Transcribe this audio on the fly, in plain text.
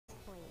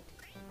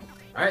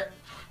Alright,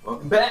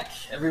 welcome back,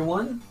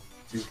 everyone,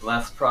 to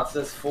Blast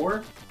Process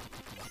 4.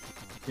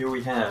 Here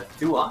we have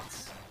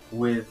Duox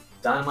with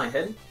Dynamite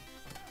Headdy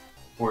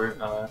for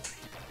the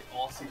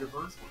all-secret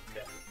bonus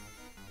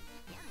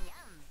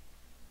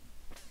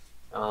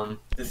one.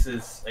 This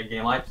is a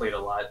game I played a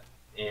lot,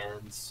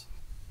 and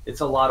it's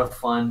a lot of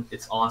fun,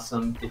 it's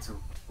awesome, it's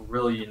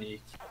really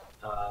unique.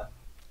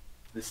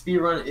 The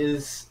speedrun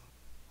is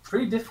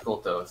pretty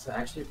difficult, though. It's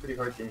actually a pretty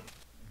hard game.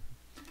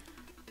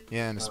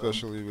 Yeah, and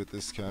especially with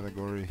this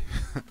category.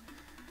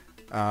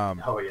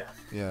 Oh yeah.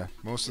 Yeah,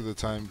 most of the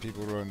time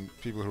people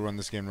who run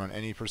this game run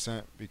any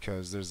percent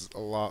because there's a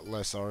lot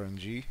less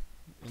RNG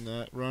in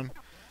that run.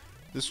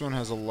 This one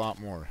has a lot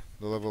more.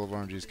 The level of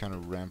RNG is kind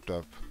of ramped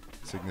up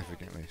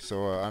significantly.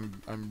 So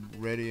I'm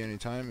ready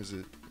anytime.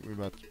 We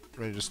about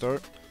ready to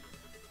start?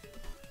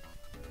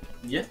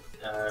 Yeah.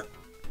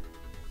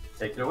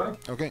 Take it away.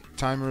 Okay,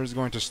 timer is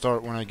going to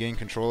start when I gain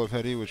control of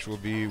Headdy, which will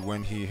be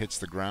when he hits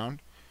the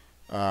ground.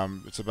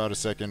 It's about a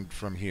second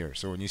from here.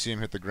 So when you see him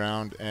hit the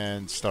ground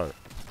and start.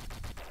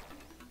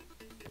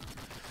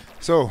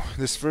 So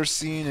this first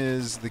scene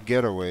is the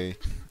getaway.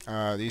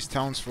 These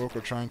townsfolk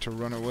are trying to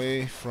run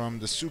away from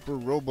the Super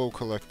Robo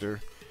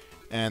Collector,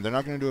 and they're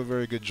not going to do a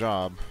very good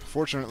job.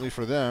 Fortunately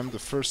for them, the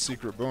first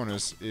secret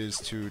bonus is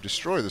to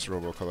destroy this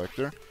Robo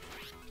Collector.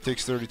 It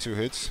takes 32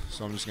 hits,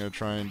 so I'm just going to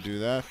try and do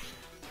that.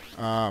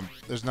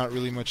 There's not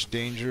really much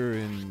danger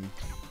in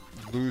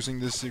losing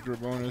this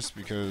secret bonus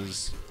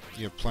because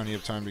you have plenty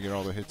of time to get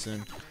all the hits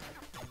in,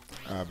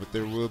 but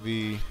there will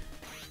be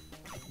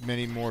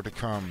many more to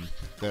come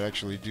that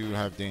actually do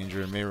have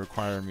danger and may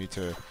require me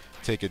to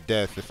take a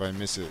death if I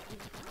miss it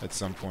at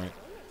some point.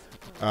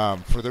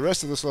 For the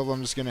rest of this level,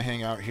 I'm just going to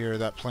hang out here.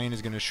 That plane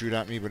is going to shoot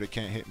at me, but it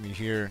can't hit me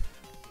here.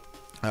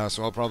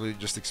 So I'll probably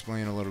just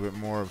explain a little bit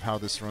more of how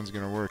this run's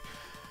going to work.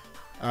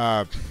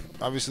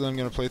 Obviously I'm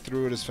going to play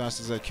through it as fast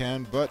as I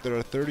can, but there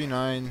are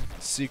 39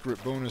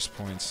 secret bonus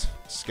points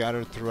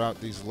scattered throughout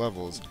these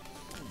levels.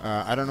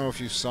 I don't know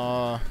if you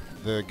saw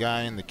the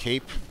guy in the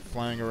cape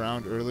flying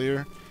around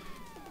earlier.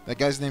 That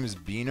guy's name is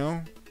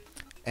Bino,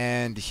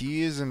 and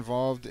he is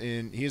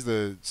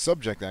the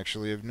subject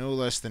actually of no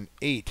less than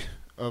 8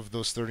 of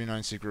those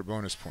 39 secret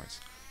bonus points.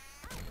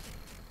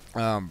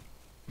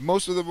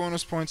 Most of the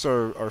bonus points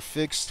are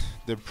fixed.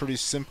 They're pretty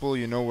simple.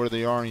 You know where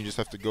they are and you just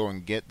have to go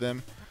and get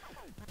them.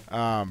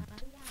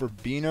 For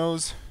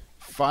Bino's,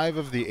 5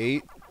 of the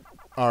 8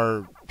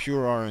 are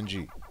pure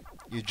RNG.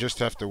 You just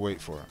have to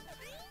wait for them.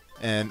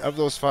 And of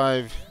those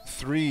 5,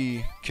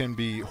 3 can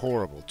be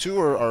horrible. 2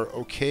 are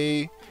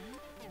okay.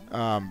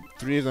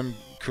 3 of them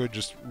could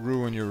just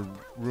ruin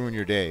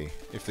your day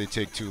if they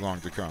take too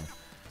long to come.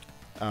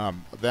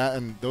 That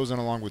and those, and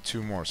along with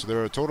 2 more. So there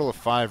are a total of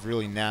 5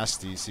 really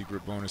nasty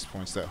secret bonus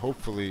points that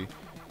hopefully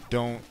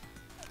don't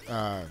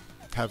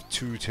have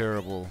too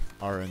terrible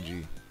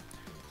RNG.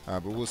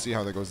 But we'll see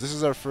how that goes. This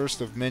is our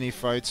first of many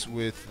fights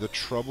with the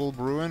Trouble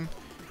Bruin.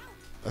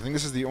 I think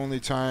this is the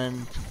only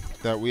time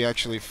that we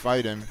actually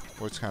fight him.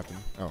 What's happened?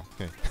 Oh,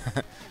 okay.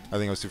 I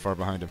think I was too far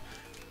behind him.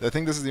 I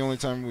think this is the only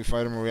time we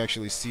fight him where we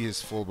actually see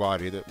his full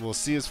body. We'll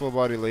see his full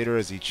body later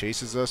as he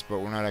chases us, but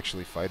we're not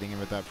actually fighting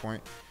him at that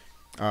point.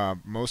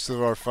 Most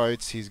of our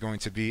fights, he's going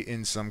to be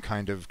in some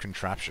kind of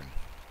contraption.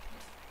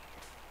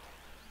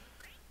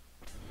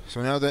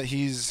 So now that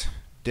he's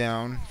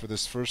down for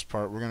this first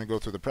part, we're going to go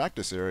through the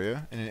practice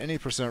area, and in any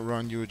percent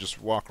run you would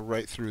just walk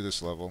right through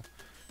this level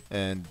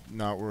and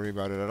not worry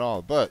about it at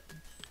all. But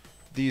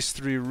these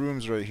 3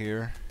 rooms right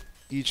here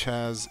each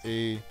has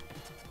a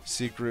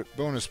secret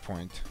bonus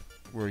point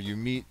where you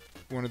meet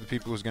one of the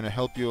people who's going to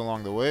help you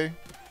along the way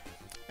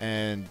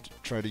and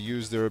try to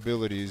use their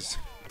abilities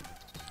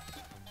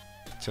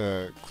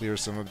to clear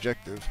some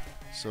objective.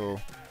 So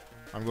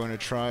I'm going to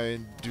try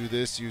and do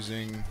this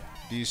using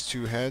these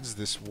 2 heads,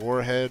 this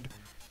warhead,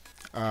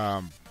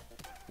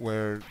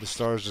 where the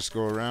stars just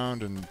go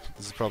around, and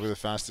this is probably the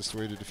fastest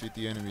way to defeat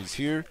the enemies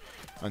here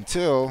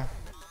until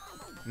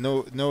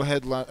none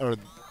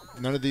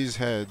of these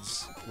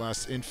heads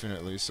last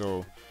infinitely.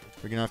 So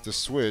we're gonna have to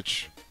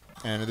switch,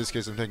 and in this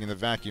case I'm taking the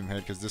vacuum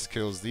head because this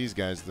kills these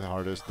guys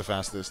the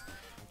fastest.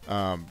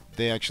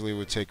 They actually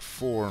would take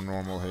 4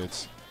 normal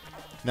hits.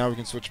 Now we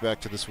can switch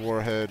back to this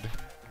warhead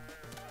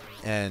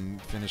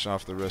and finish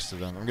off the rest of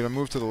them. I'm gonna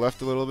move to the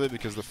left a little bit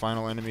because the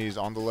final enemy is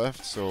on the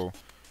left, so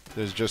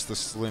there's just a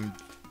slim,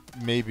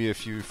 maybe a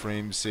few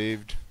frames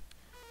saved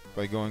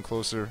by going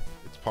closer.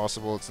 It's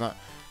possible. It's not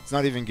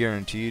even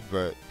guaranteed,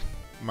 but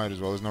might as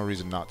well. There's no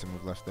reason not to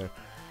move left there.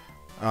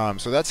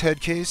 So that's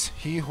head case.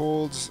 He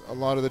holds a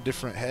lot of the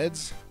different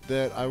heads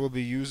that I will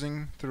be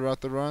using throughout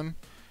the run.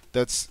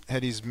 That's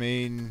Headdy's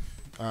main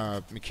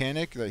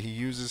mechanic, that he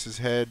uses his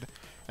head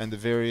and the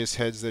various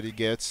heads that he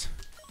gets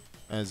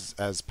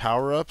as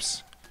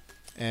power-ups,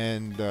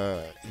 and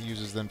he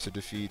uses them to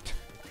defeat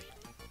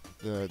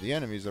the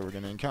enemies that we're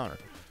going to encounter.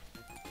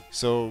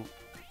 So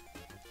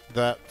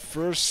that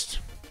first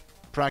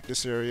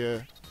practice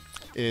area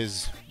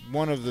is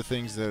one of the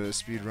things that a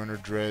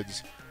speedrunner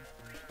dreads.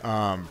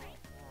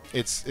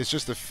 It's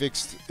just a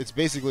fixed. It's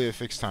basically a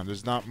fixed time.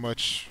 There's not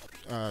much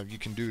you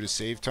can do to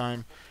save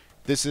time.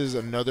 This is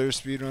another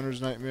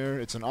speedrunner's nightmare.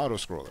 It's an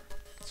auto-scroller.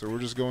 So we're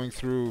just going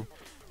through.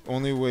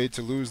 Only way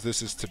to lose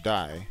this is to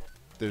die.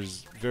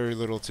 There's very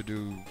little to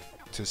do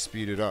to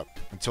speed it up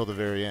until the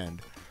very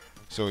end.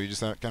 So you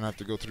just kind of have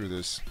to go through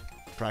this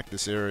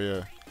practice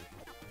area.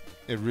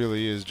 It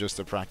really is just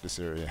a practice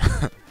area.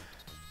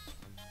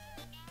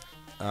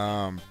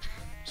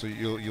 So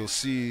you'll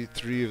see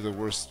 3 of the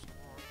worst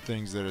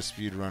things that a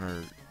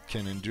speedrunner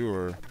can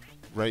endure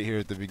right here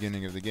at the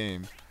beginning of the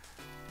game.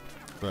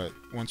 But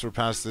once we're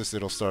past this,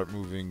 it'll start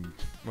moving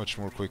much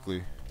more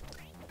quickly.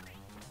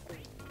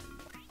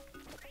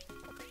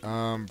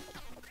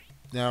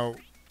 Now,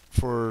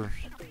 for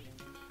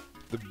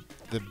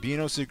the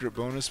Beano secret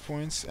bonus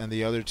points and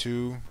the other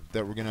 2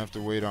 that we're gonna have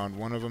to wait on.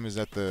 One of them is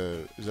at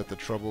the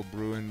Trouble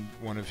Bruin.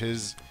 One of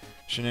his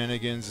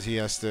shenanigans, he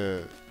has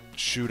to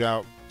shoot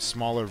out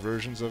smaller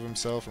versions of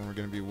himself, and we're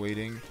gonna be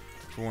waiting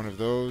for one of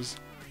those.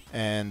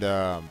 And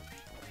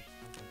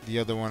the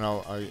other one,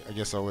 I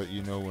guess I'll let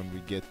you know when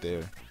we get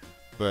there.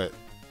 But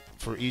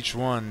for each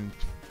one,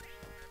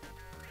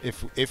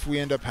 if we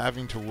end up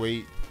having to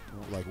wait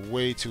like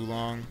way too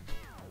long,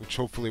 which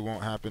hopefully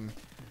won't happen,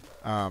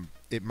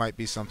 it might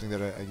be something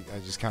that I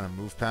just kind of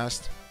move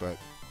past. But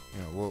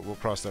you know, we'll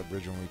cross that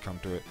bridge when we come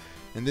to it.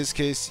 In this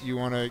case, you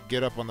want to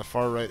get up on the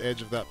far right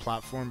edge of that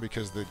platform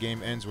because the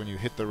game ends when you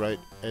hit the right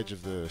edge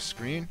of the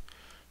screen,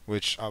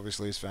 which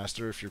obviously is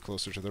faster if you're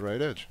closer to the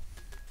right edge.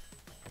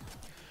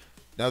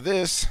 Now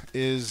this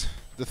is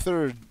the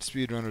 3rd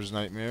speedrunner's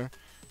nightmare.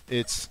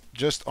 It's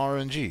just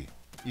RNG.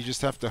 You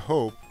just have to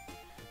hope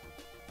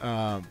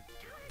that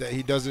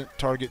he doesn't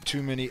target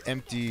too many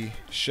empty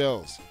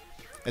shells.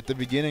 At the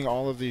beginning,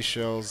 all of these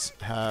shells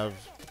have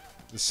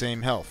the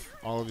same health.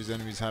 All of these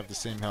enemies have the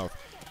same health.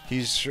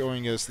 He's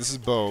showing us, this is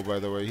Bo, by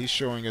the way, he's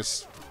showing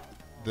us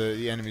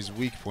the enemy's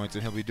weak points,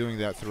 and he'll be doing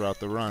that throughout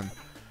the run.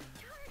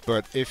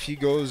 But if he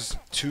goes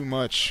too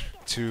much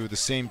to the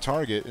same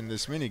target in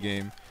this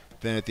minigame,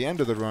 then at the end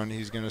of the run,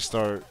 he's going to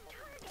start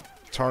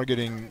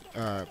targeting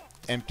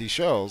empty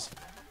shells,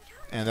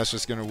 and that's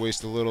just going to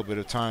waste a little bit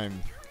of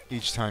time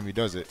each time he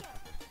does it.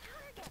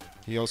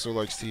 He also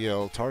likes to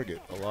yell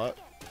target a lot.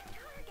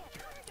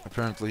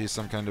 Apparently he's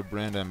some kind of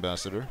brand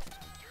ambassador.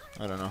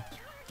 I don't know.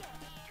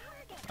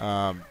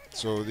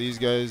 So these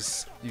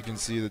guys, you can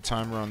see the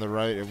timer on the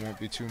right. It won't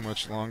be too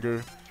much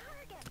longer,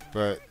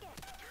 but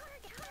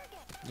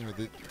you know,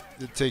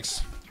 it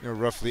takes, you know,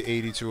 roughly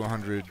 80 to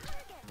 100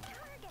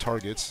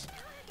 targets.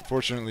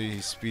 Fortunately,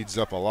 he speeds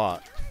up a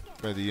lot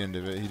by the end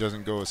of it. He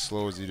doesn't go as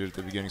slow as he did at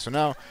the beginning. So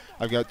now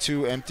I've got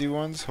 2 empty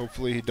ones.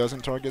 Hopefully he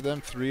doesn't target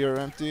them. 3 are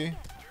empty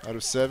out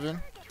of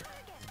 7.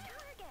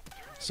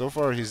 So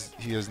far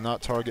he has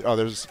not targeted. Oh,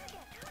 there's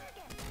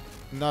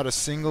not a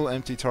single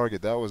empty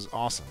target. That was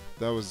awesome.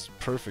 That was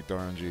perfect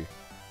RNG.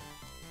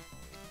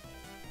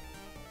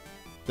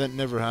 That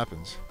never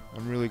happens.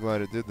 I'm really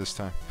glad it did this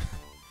time.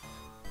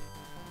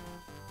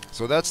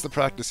 So that's the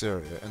practice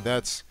area, and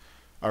that's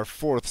our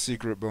 4th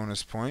secret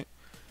bonus point.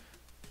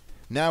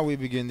 Now we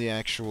begin the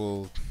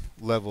actual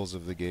levels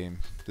of the game.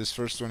 This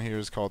first one here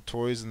is called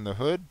Toys in the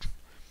Hood.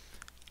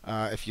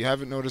 If you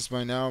haven't noticed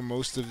by now,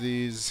 most of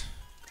these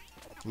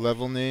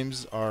level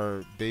names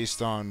are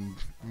based on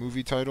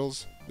movie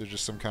titles. They're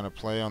just some kind of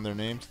play on their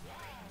names.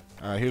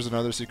 Here's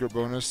another secret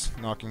bonus,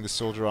 knocking the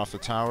soldier off the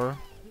tower.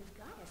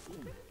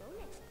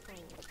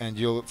 And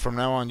from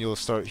now on you'll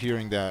start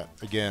hearing that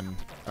again.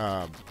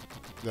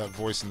 That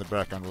voice in the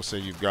background will say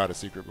you've got a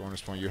secret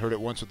bonus point. You heard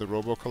it once with the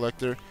Robo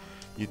Collector.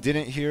 You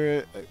didn't hear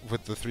it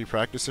with the 3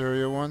 practice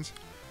area ones,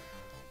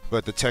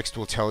 but the text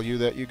will tell you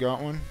that you got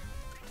one.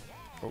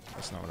 Oh,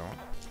 that's not what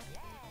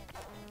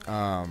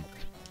I want.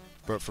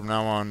 But from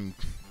now on,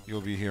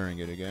 you'll be hearing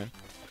it again.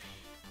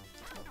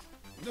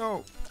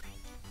 No!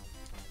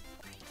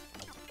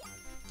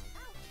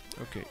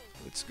 Okay,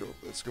 let's go,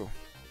 let's go.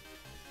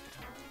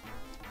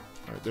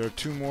 Alright, there are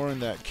 2 more in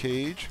that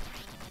cage.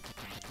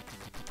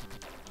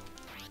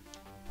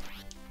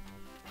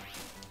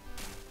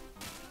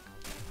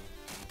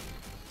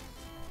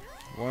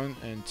 One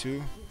and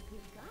 2.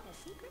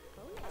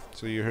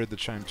 So you heard the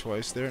chime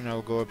twice there. Now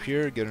we'll go up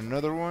here, get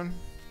another one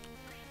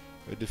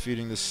by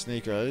defeating the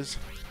Snake Eyes.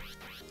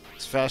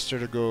 It's faster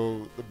to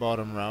go the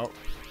bottom route,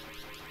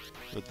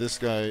 but this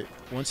guy,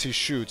 once he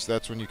shoots,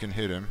 that's when you can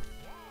hit him.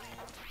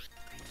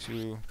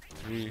 2,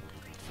 3,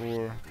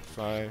 4,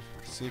 5,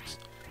 6,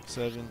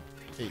 7,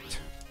 8.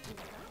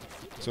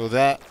 So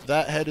that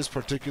head is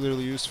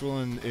particularly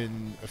useful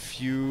in a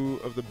few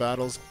of the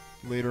battles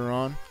later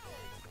on.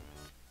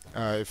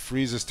 It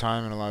freezes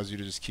time and allows you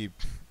to just keep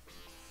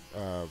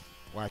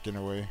whacking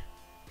away.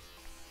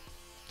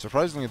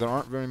 Surprisingly, there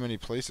aren't very many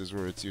places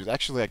where it's used.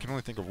 Actually, I can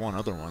only think of one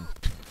other one,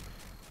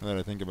 now that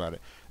I think about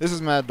it. This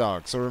is Mad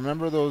Dog. So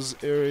remember those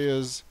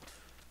areas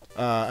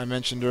I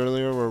mentioned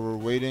earlier where we're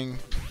waiting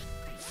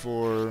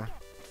for...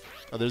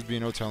 Oh, there's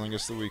Beano telling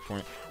us the weak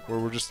point. Where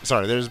we're just...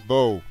 Sorry, there's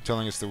Bo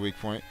telling us the weak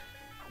point.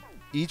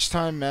 Each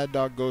time Mad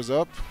Dog goes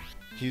up,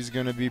 he's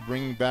going to be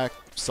bringing back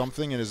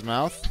something in his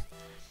mouth.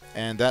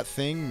 And that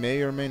thing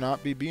may or may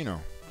not be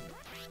Beano.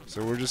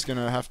 So we're just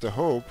gonna have to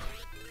hope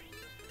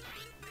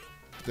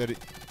that it...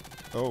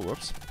 Oh,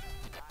 whoops.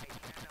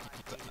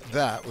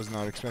 That was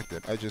not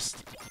expected. I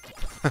just...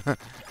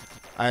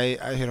 I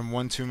hit him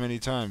one too many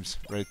times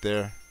right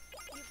there.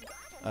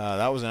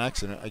 That was an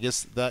accident. I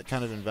guess that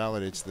kind of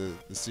invalidates the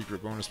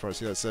secret bonus part.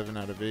 See that 7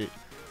 out of 8.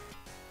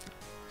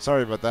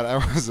 Sorry about that. I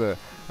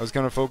was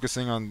kind of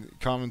focusing on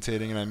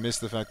commentating, and I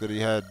missed the fact that he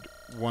had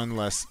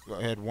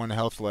one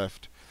health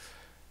left.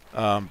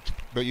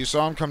 But you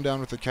saw him come down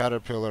with the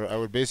caterpillar. I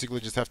would basically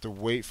just have to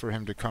wait for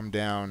him to come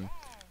down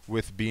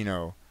with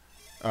Beano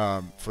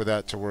for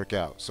that to work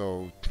out.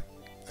 So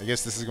I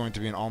guess this is going to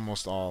be an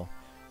almost all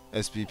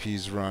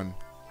SBPs run.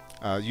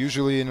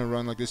 Usually in a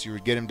run like this, you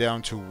would get him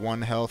down to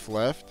 1 health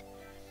left,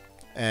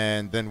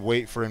 and then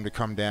wait for him to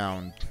come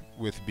down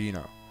with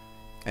Beano,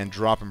 and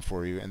drop him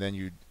for you, and then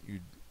you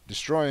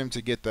destroy him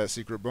to get that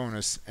secret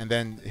bonus, and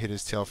then hit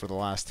his tail for the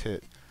last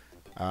hit.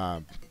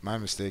 My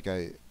mistake.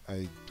 I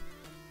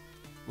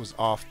was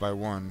off by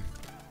 1,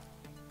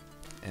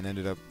 and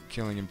ended up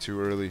killing him too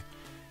early.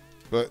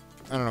 But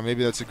I don't know.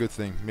 Maybe that's a good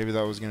thing. Maybe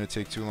that was going to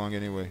take too long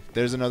anyway.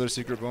 There's another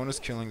secret bonus,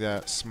 killing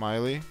that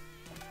Smiley.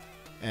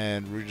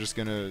 And we're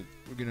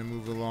gonna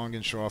move along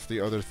and show off the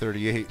other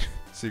 38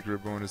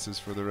 secret bonuses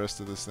for the rest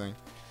of this thing.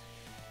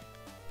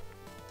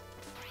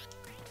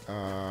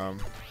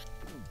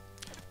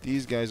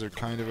 These guys are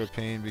kind of a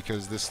pain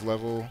because this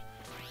level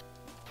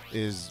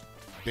is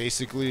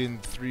basically in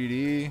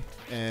 3D,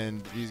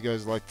 and these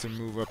guys like to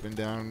move up and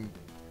down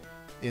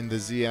in the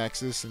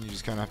Z-axis, and you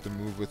just kind of have to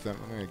move with them.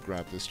 I'm gonna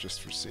grab this just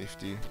for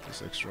safety,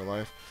 this extra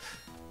life.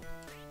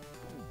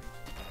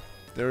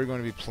 There are going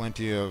to be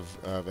plenty of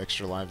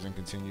extra lives and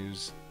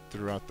continues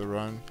throughout the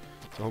run,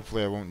 so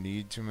hopefully I won't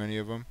need too many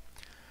of them.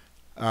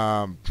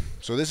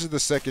 So this is the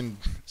second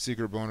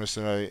secret bonus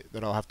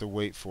that I'll have to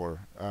wait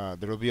for.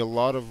 There will be a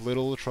lot of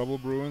little trouble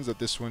bruins that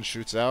this one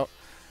shoots out.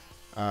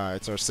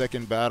 It's our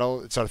second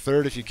battle. It's our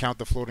third if you count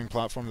the floating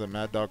platform that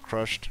Mad Dog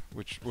crushed,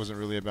 which wasn't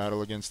really a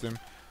battle against him.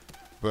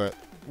 But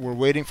we're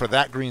waiting for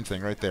that green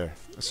thing right there.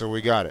 So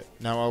we got it.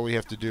 Now all we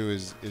have to do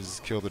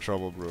is kill the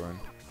trouble bruin.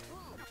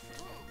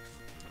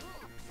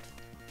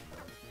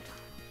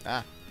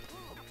 Ah.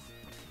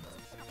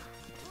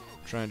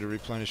 Trying to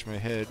replenish my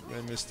head.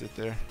 I missed it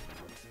there.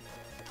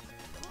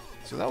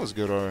 So that was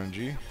good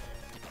RNG.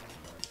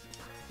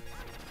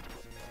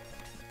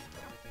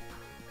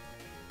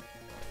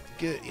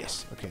 Good.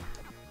 Yes. Okay.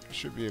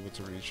 Should be able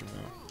to reach him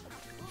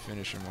now.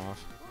 Finish him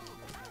off.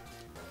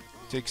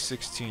 Takes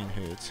 16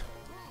 hits.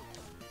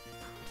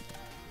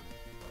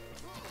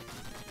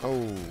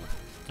 Oh.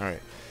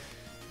 Alright.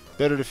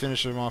 Better to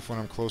finish him off when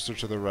I'm closer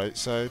to the right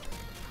side.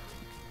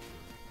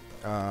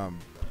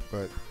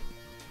 But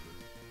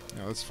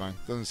no, that's fine.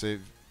 Doesn't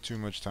save too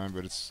much time,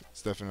 but it's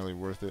definitely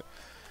worth it.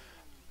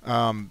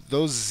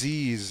 Those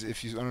Z's,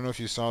 I don't know if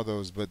you saw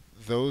those, but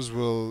those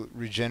will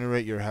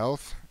regenerate your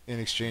health in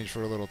exchange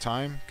for a little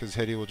time, because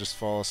Headdy will just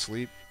fall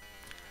asleep.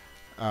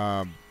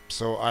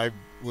 So I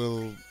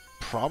will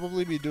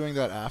probably be doing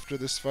that after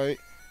this fight.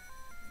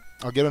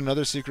 I'll get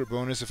another secret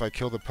bonus if I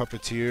kill the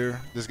puppeteer.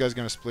 This guy's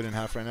gonna split in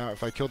half right now.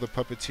 If I kill the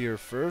puppeteer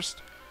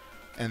first,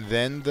 and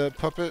then the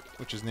puppet,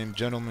 which is named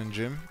Gentleman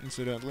Jim,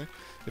 incidentally.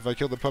 If I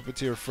kill the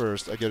puppeteer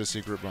first, I get a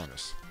secret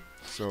bonus.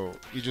 So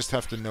you just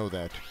have to know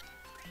that.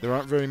 There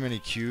aren't very many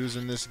cues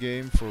in this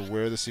game for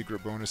where the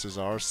secret bonuses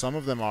are. Some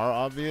of them are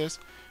obvious,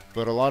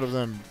 but a lot of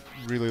them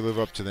really live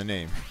up to the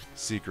name,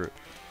 secret.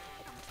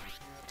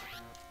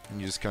 And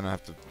you just kind of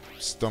have to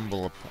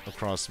stumble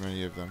across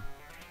many of them.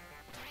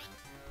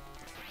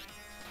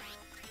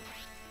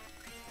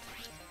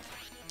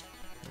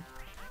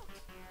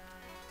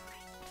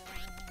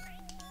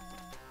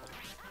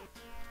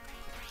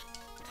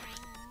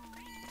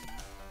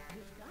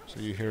 So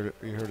you heard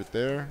it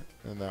there,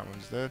 and that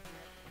one's dead.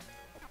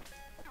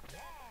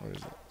 What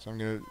is it? So I'm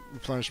gonna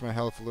replenish my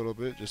health a little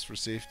bit just for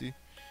safety.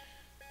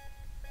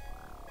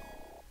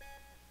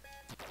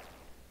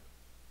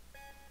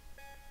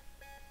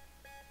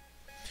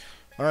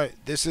 Alright,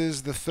 this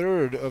is the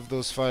third of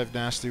those 5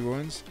 nasty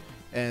ones,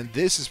 and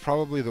this is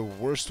probably the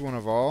worst one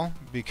of all,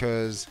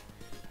 because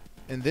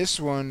in this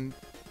one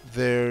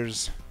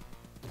there's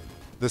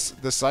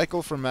the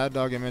cycle for Mad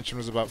Dog I mentioned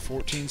was about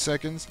 14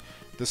 seconds.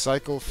 The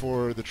cycle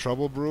for the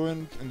Trouble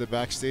Bruin in the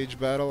backstage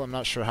battle, I'm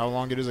not sure how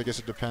long it is. I guess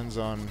it depends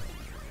on...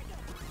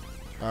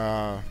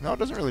 no, it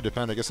doesn't really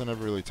depend. I guess I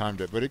never really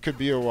timed it. But it could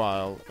be a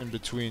while in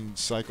between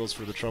cycles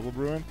for the Trouble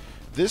Bruin.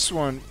 This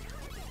one,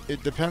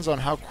 it depends on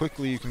how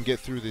quickly you can get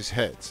through these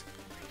heads.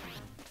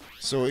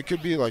 So it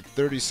could be like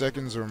 30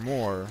 seconds or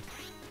more,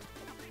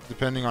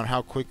 depending on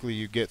how quickly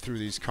you get through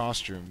these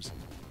costumes.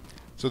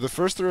 So the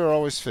first 3 are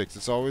always fixed.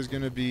 It's always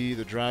going to be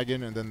the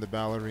dragon, and then the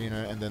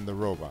ballerina, and then the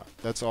robot.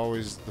 That's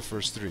always the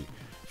first 3.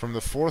 From the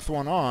 4th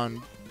one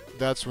on,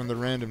 that's when the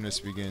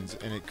randomness begins,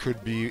 and it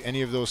could be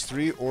any of those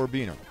 3 or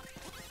Beano.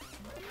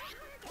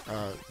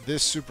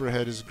 This super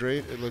head is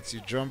great. It lets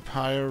you jump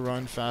higher,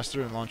 run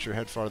faster, and launch your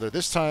head farther.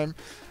 This time,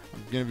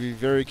 I'm going to be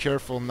very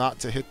careful not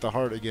to hit the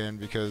heart again,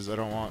 because I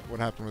don't want what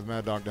happened with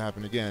Mad Dog to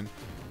happen again.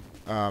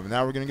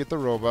 Now we're gonna get the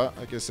robot.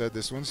 Like I said,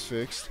 this one's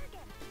fixed.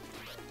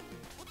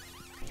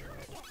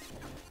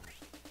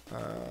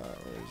 Where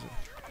is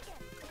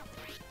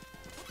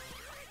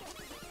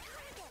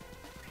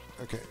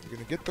it? Okay, I'm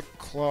gonna get the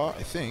claw.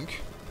 I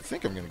think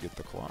I'm gonna get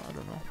the claw. I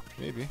don't know.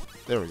 Maybe.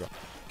 There we go.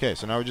 Okay,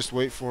 so now we just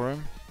wait for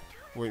him.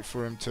 Wait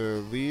for him to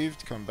leave,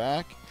 to come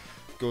back,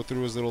 go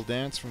through his little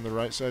dance from the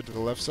right side to the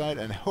left side,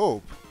 and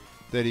hope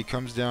that he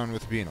comes down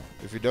with Beano.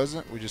 If he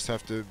doesn't, we just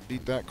have to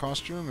beat that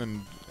costume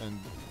and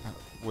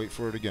wait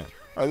for it again.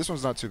 Alright, this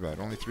one's not too bad.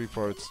 Only 3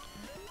 parts.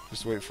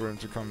 Just wait for him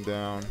to come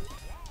down.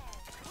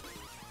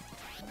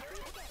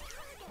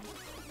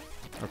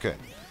 Okay.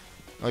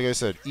 Like I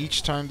said,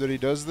 each time that he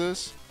does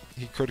this,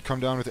 he could come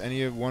down with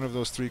any of one of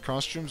those 3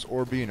 costumes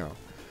or Beano.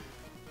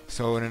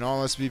 So in an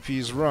all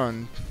SBPs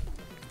run,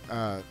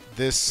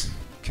 this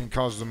can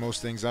cause the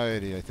most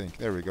anxiety, I think.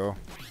 There we go.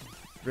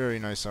 Very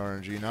nice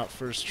RNG. Not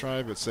first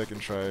try, but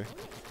second try.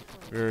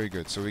 Very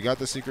good. So we got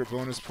the secret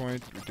bonus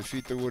point. We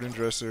defeat the wooden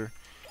dresser.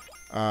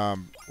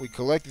 We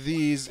collect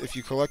these. If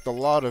you collect a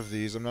lot of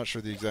these, I'm not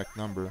sure the exact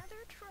number,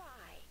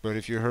 but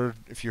if you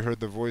heard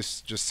the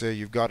voice just say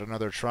you've got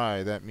another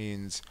try, that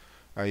means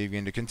you're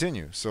going to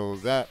continue. So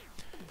that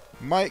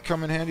might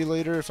come in handy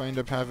later if I end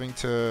up having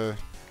to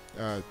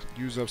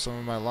use up some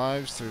of my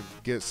lives to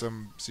get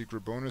some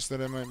secret bonus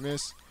that I might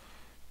miss.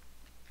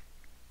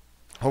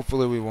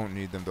 Hopefully we won't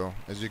need them though.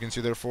 As you can see,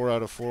 they're 4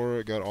 out of 4.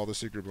 It got all the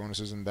secret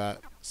bonuses in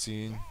that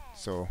scene,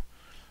 so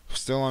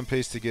still on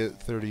pace to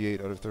get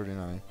 38 out of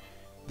 39.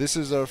 This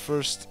is our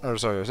our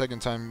second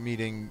time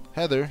meeting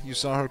Heather. You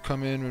saw her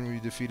come in when we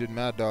defeated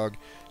Mad Dog.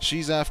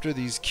 She's after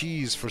these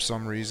keys for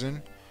some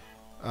reason.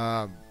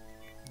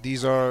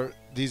 These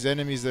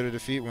enemies that I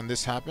defeat when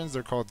this happens,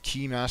 they're called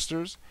Key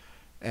Masters,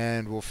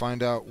 and we'll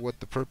find out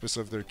what the purpose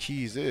of their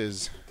keys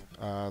is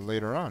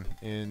later on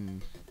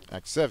in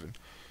Act 7.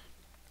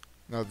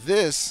 Now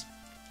this,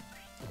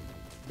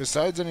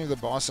 besides any of the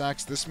boss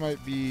acts, this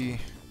might be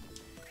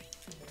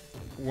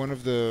one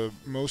of the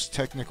most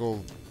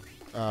technical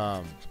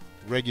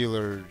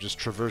regular just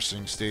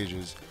traversing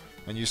stages.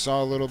 And you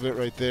saw a little bit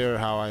right there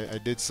how I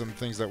did some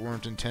things that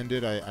weren't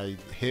intended. I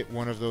hit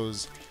one of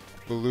those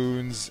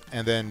balloons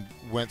and then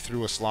went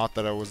through a slot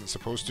that I wasn't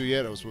supposed to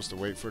yet. I was supposed to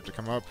wait for it to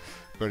come up,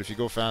 but if you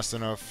go fast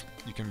enough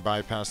you can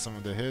bypass some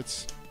of the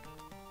hits.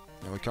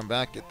 And we come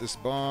back, get this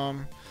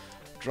bomb,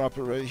 drop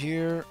it right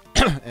here,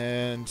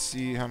 and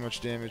see how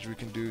much damage we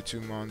can do to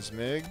Mons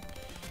Meg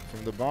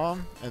from the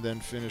bomb, and then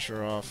finish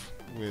her off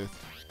with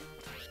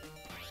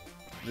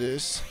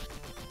this.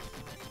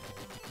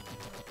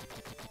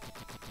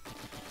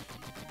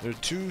 There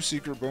are 2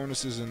 secret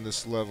bonuses in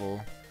this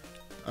level.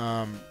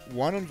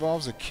 One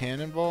involves a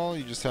cannonball.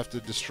 You just have to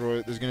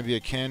destroy. There's going to be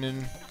a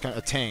cannon,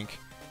 a tank,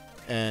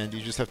 and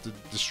you just have to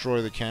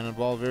destroy the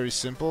cannonball. Very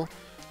simple.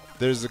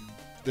 There's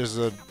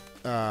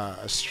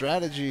a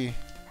strategy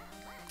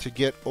to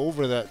get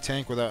over that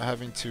tank without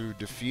having to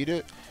defeat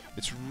it.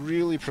 It's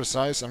really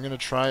precise. I'm going to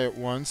try it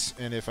once,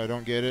 and if I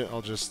don't get it,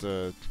 I'll just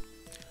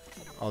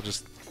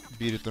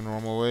beat it the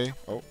normal way.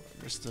 Oh,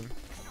 missed him.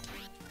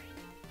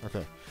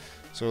 Okay.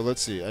 So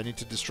let's see. I need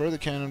to destroy the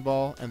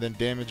cannonball and then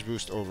damage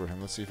boost over him.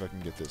 Let's see if I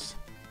can get this.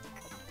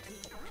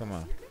 Come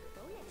on.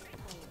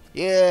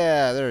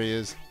 Yeah, there he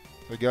is.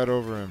 We got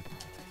over him.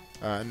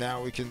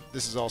 Now we can.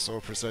 This is also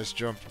a precise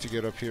jump to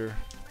get up here.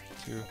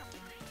 Too.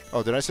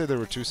 Oh, did I say there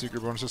were 2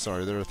 secret bonuses?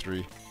 Sorry, there are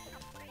 3.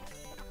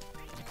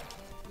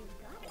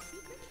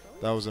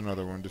 That was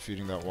another one,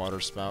 defeating that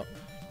water spout.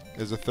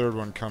 There's a 3rd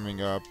one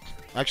coming up.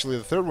 Actually,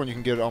 the 3rd one you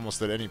can get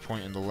almost at any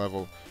point in the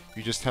level.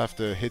 You just have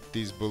to hit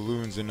these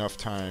balloons enough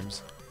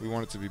times. We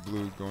want it to be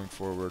blue going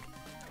forward.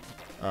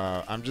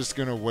 I'm just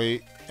gonna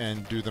wait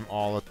and do them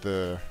all at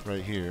the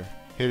right here.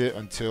 Hit it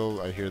until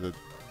I hear the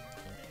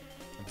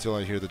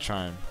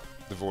chime,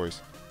 the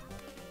voice.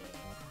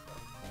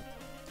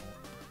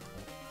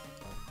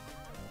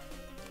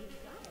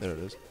 There it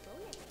is.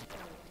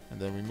 And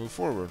then we move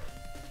forward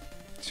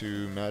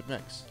to Mad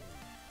Max.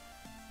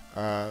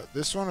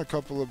 This one, a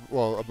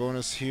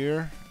bonus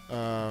here.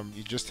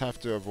 You just have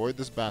to avoid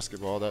this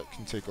basketball. That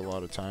can take a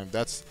lot of time.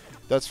 That's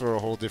for a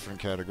whole different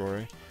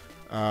category.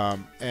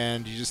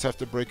 And you just have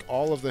to break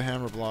all of the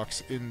hammer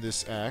blocks in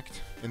this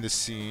act, in this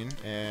scene.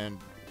 And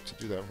to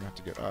do that, we're gonna have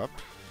to get up.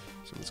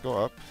 So let's go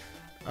up.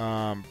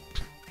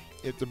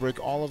 You have to break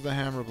all of the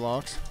hammer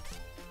blocks.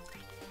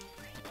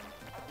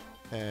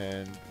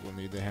 And we'll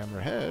need the hammer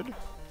head.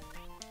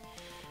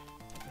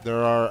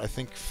 There are, I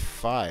think,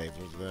 5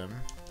 of them.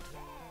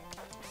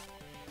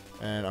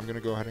 And I'm going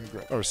to go ahead and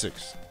grab... Or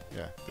 6.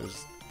 Yeah, there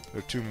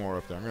are 2 more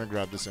up there. I'm going to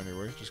grab this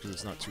anyway, just because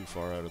it's not too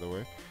far out of the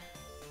way.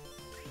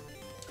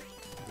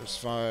 There's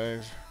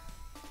 5.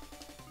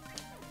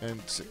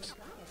 And 6.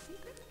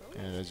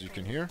 And as you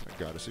can hear, I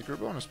got a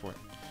secret bonus point.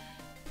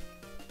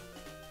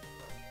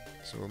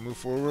 So we'll move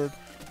forward.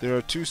 There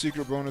are 2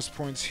 secret bonus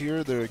points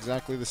here. They're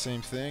exactly the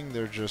same thing.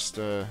 They're just,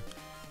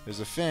 there's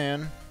a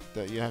fan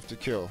that you have to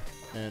kill.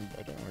 And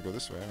I don't want to go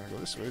this way. I want to go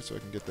this way so I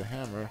can get the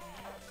hammer.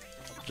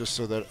 Just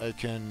so that I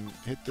can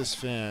hit this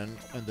fan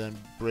and then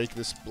break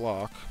this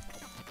block.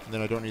 And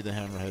then I don't need the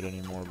hammerhead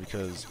anymore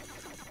because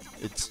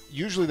it's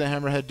usually the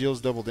hammerhead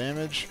deals double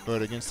damage,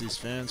 but against these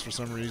fans, for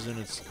some reason,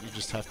 you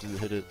just have to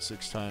hit it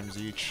 6 times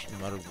each, no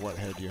matter what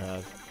head you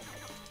have.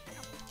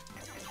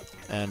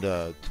 And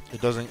a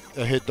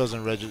hit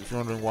doesn't register. If you're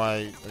wondering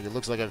why, like, it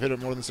looks like I've hit it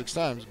more than 6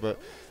 times, but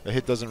a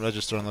hit doesn't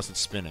register unless it's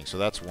spinning. So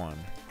that's 1.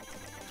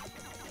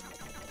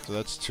 So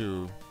that's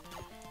 2.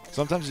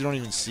 Sometimes you don't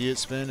even see it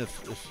spin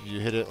if you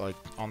hit it like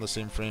on the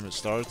same frame it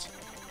starts.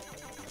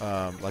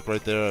 Like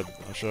right there,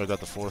 I'm sure I got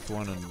the 4th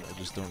one, and I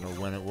just don't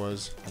know when it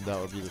was, and that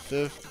would be the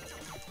 5th.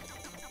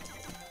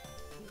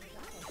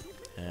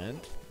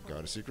 And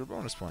got a secret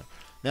bonus point.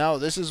 Now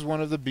this is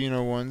one of the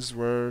Beano ones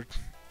where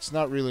it's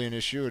not really an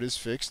issue. It is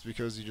fixed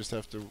because you just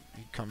have to.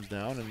 He comes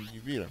down and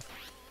you beat him.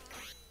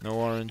 No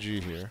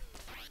RNG here.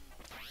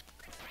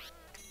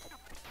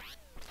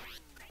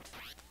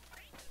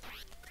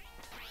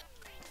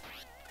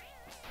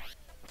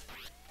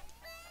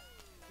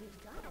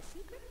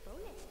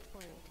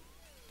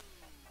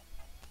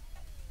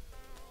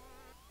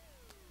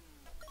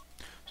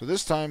 So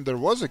this time there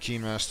was a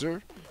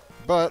Keymaster,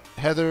 but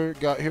Heather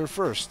got here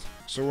first.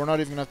 So we're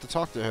not even going to have to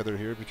talk to Heather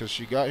here because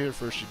she got here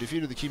first. She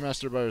defeated the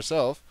Keymaster by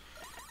herself,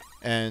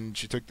 and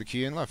she took the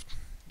key and left.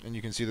 And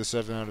you can see the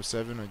 7 out of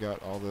 7. I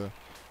got all the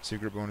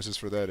secret bonuses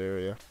for that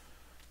area.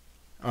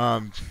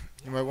 You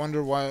might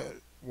wonder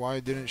why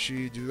didn't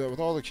she do that with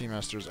all the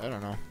Keymasters? I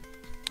don't know.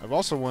 I've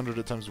also wondered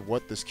at times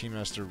what this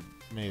Keymaster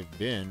may have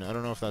been. I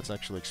don't know if that's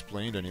actually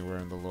explained anywhere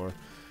in the lore.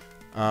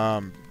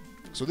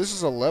 So this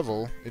is a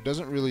level. It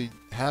doesn't really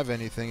have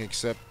anything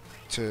except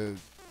to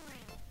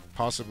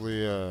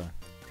possibly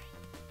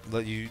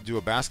let you do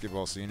a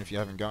basketball scene if you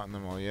haven't gotten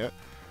them all yet.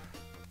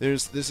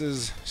 This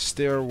is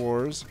Stair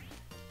Wars,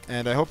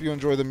 and I hope you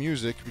enjoy the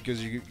music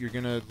because you're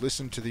gonna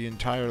listen to the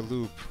entire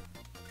loop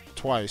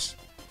twice,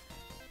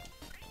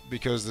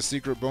 because the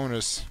secret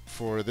bonus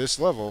for this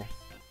level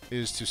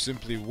is to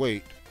simply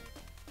wait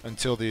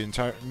until the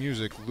entire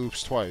music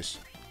loops twice.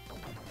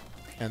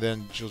 And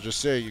then she'll just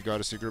say you got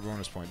a secret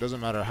bonus point.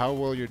 Doesn't matter how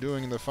well you're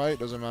doing in the fight,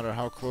 doesn't matter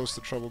how close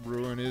the Trouble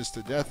Bruin is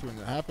to death when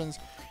it happens,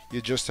 you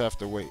just have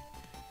to wait.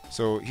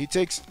 So he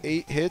takes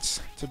 8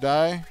 hits to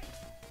die.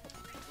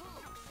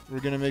 We're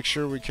going to make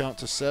sure we count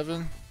to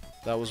 7.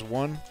 That was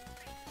 1.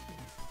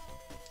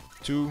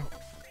 2. You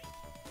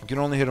can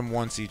only hit him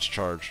once each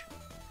charge.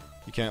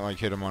 You can't like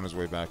hit him on his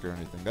way back or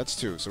anything. That's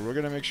 2. So we're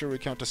going to make sure we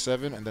count to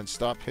 7 and then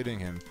stop hitting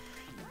him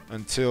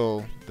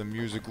until the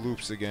music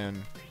loops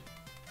again.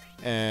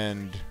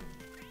 And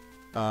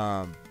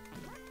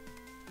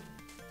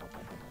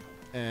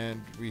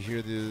we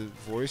hear the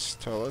voice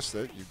tell us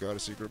that you've got a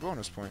secret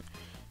bonus point.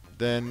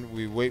 Then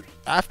we wait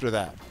after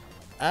that.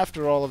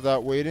 After all of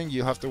that waiting,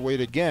 you'll have to wait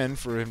again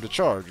for him to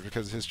charge,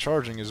 because his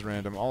charging is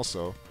random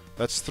also.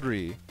 That's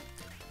 3.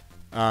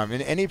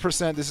 In any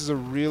percent, this is a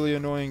really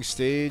annoying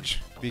stage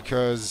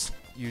because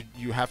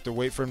you have to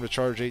wait for him to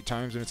charge 8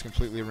 times, and it's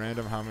completely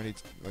random how many,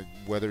 like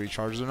whether he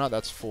charges or not.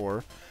 That's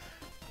 4.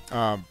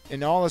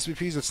 In all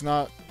SBPs, it's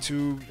not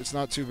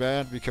too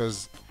bad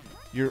because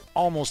you're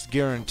almost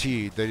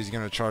guaranteed that he's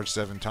going to charge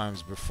 7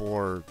 times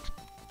before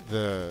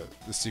the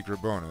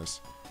secret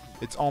bonus.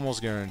 It's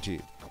almost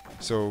guaranteed.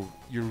 So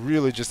you're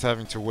really just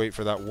having to wait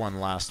for that one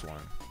last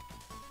one.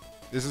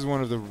 This is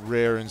one of the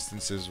rare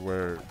instances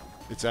where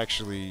it's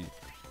actually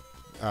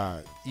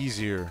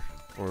easier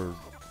or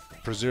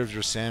preserves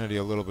your sanity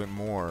a little bit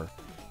more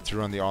to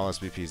run the all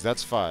SBPs.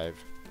 That's 5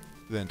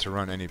 than to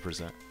run any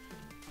percent.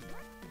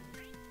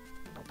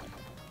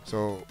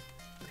 So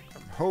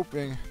I'm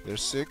hoping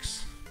there's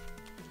 6.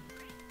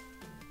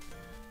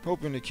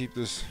 Hoping to keep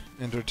this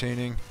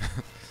entertaining.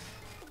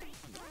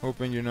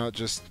 Hoping you're not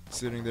just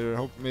sitting there.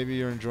 Hope maybe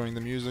you're enjoying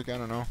the music. I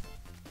don't know.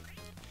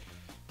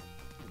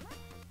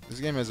 This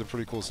game has a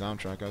pretty cool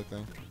soundtrack, I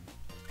think.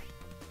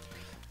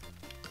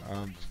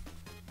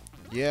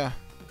 Yeah.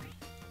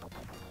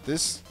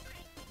 This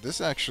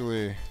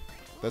actually,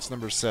 that's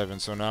number 7.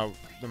 So now,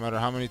 no matter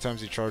how many times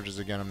he charges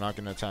again, I'm not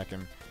going to attack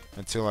him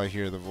until I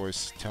hear the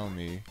voice tell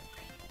me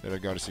that I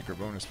got a secret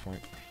bonus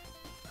point.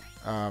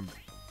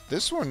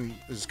 This one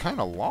is kind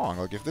of long.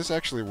 Like, if this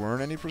actually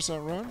weren't any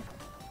percent run,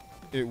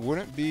 it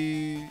wouldn't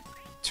be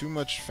too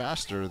much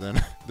faster than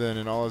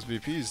an all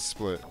SBPs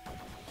split.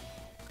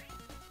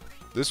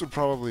 This would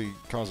probably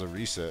cause a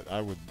reset,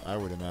 I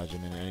would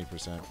imagine, in any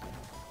percent.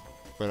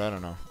 But I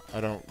don't know.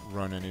 I don't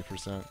run any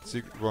percent.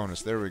 Secret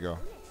bonus, there we go.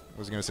 I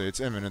was gonna say it's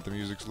imminent, the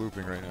music's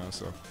looping right now,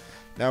 so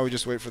now we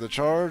just wait for the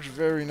charge.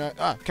 Very nice.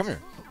 Ah, come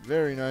here.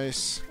 Very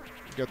nice.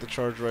 Got the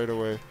charge right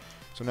away.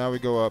 So now we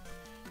go up.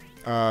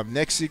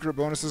 Next secret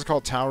bonus is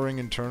called Towering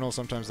Internal.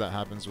 Sometimes that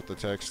happens with the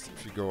text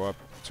if you go up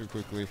too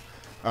quickly.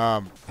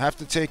 Have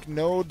to take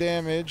no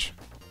damage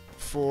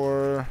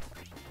for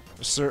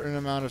a certain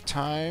amount of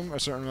time, a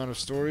certain amount of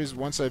stories.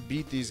 Once I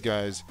beat these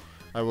guys,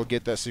 I will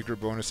get that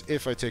secret bonus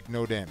if I take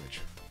no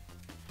damage.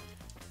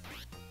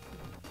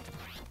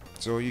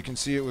 So you can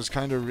see it was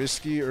kind of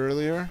risky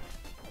earlier.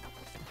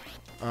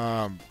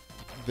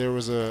 There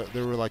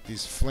were like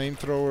these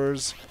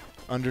flamethrowers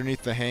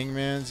underneath the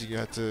hangmans. You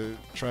had to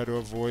try to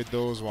avoid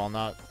those while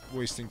not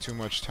wasting too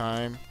much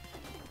time.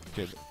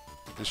 Okay,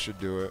 this should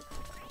do it.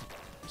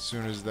 As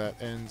soon as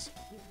that ends,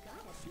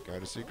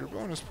 got a secret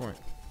bonus point.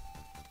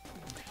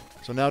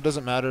 So now it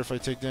doesn't matter if I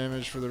take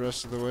damage for the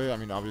rest of the way. I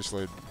mean,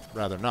 obviously I'd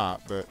rather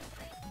not, but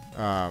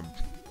I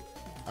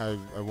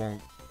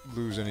won't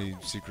lose any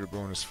secret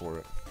bonus for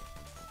it.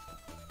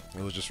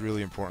 It was just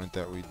really important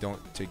that we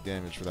don't take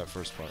damage for that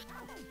first part.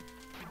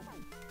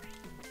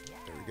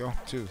 There we go.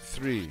 2,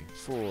 3,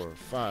 4,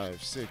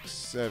 5, 6,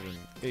 7,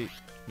 8,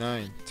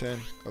 9, 10,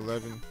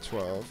 11,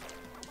 12,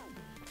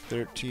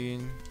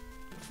 13,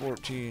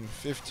 14,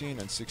 15,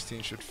 and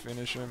 16 should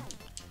finish him.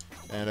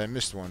 And I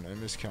missed one. I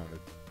miscounted.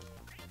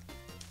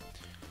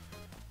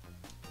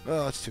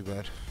 Well, that's too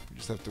bad. We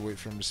just have to wait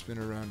for him to spin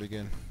around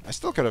again. I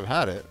still could have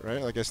had it,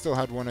 right? Like, I still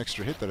had one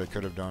extra hit that I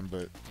could have done,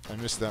 but I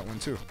missed that one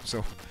too.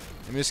 So,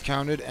 I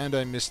miscounted, and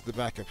I missed the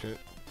backup hit.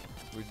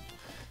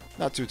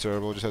 Not too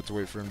terrible. Just have to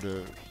wait for him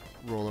to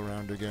roll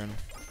around again.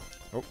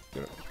 Oh,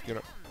 get up, get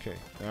up. Okay,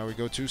 now we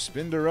go to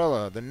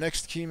Spinderella, the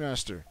next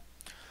Keymaster.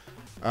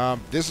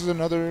 This is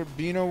another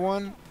Beano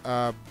one,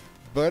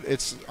 but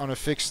it's on a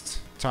fixed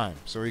time.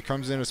 So he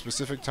comes in a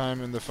specific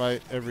time in the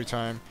fight every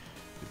time.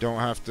 You don't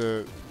have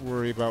to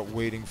worry about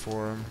waiting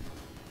for him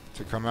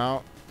to come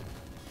out.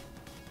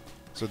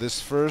 So this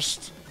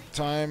first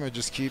time I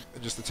just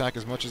attack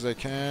as much as I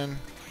can.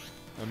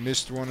 I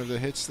missed one of the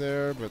hits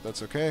there, but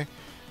that's okay.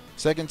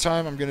 Second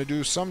time I'm gonna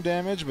do some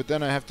damage, but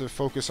then I have to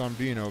focus on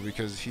Beano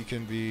because he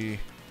can be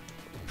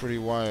pretty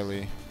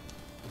wily.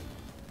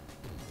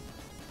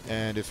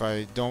 And if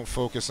I don't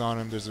focus on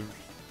him,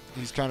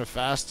 he's kind of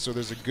fast, so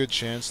there's a good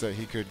chance that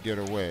he could get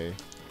away.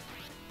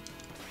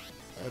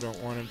 I don't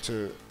want him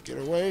to get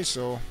away,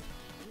 so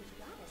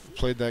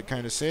played that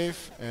kind of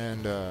safe,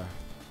 and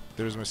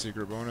there's my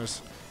secret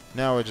bonus.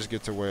 Now I just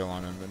get to wail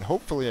on him, and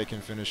hopefully I can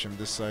finish him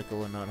this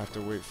cycle and not have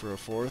to wait for a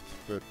fourth,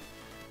 but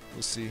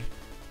we'll see.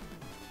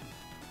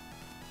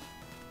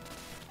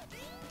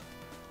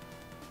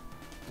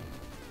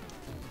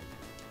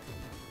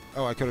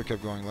 Oh, I could have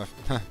kept going left.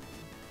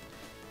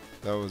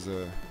 That was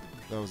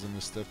a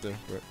misstep there,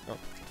 but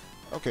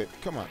oh, okay,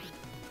 come on.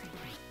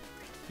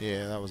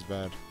 Yeah, that was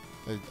bad.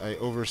 I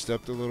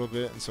overstepped a little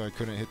bit, and so I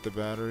couldn't hit the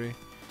battery.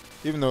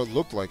 Even though it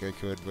looked like I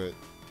could, but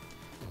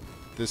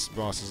this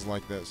boss is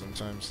like that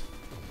sometimes.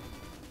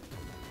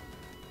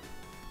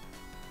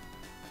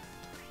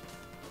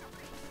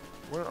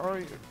 Where are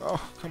you?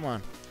 Oh, come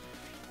on.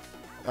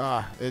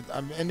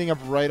 I'm ending up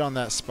right on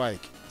that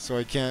spike, so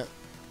I can't...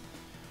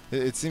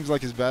 It seems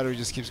like his battery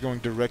just keeps going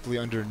directly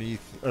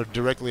underneath, or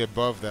directly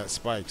above that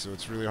spike, so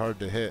it's really hard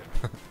to hit.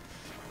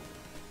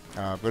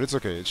 But it's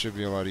okay, it should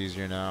be a lot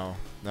easier now.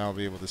 Now I'll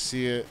be able to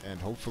see it, and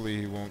hopefully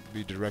he won't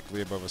be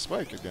directly above a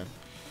spike again.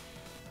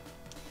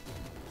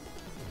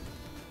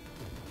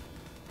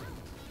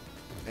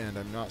 And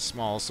I'm not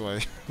small, so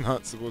I'm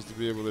not supposed to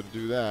be able to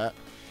do that.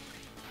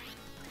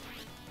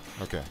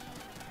 Okay.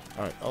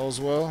 Alright, all's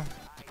well.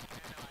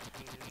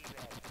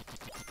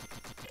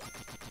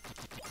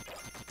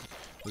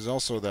 There's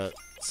also that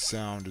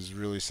sound is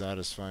really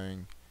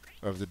satisfying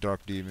of the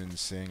Dark Demon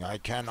saying, "I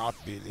cannot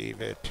believe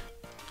it."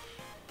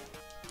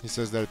 He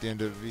says that at the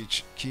end of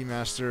each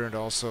Keymaster, and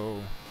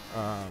also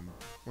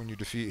when you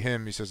defeat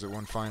him, he says it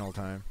one final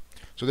time.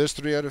 So there's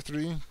 3 out of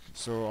 3,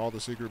 so all the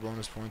secret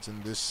bonus points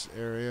in this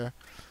area.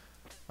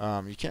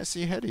 You can't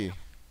see Headdy.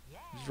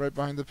 He's right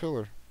behind the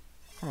pillar.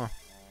 Huh.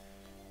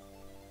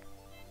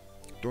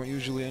 Don't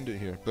usually end it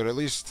here, but at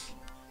least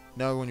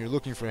now when you're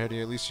looking for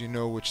Headdy, at least you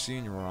know which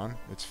scene you're on.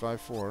 It's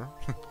 5-4.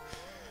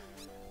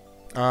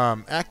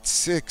 Act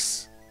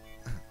 6.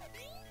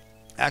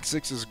 Act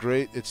 6 is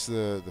great. It's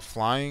the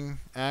flying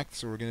act,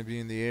 so we're going to be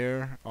in the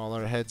air. All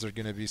our heads are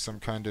going to be some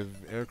kind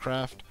of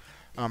aircraft.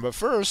 But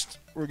first,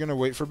 we're going to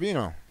wait for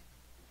Beano.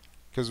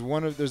 Because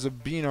there's a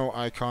Beano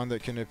icon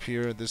that can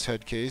appear in this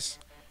head case.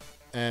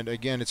 And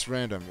again, it's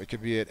random. It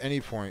could be at any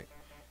point.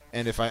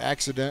 And if I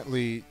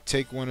accidentally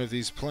take one of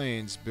these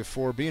planes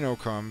before Beano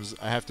comes,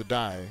 I have to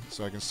die,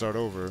 so I can start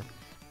over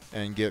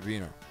and get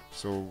Beano.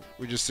 So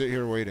we just sit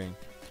here waiting.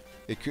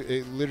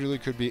 It literally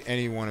could be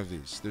any one of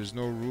these. There's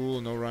no rule,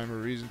 no rhyme or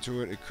reason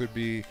to it. It could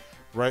be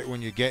right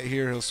when you get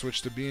here, he'll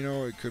switch to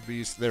Beano. It could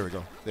be... There we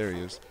go. There he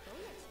is.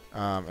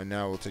 And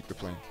now we'll take the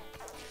plane.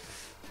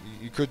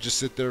 You could just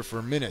sit there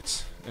for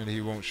minutes, and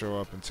he won't show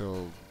up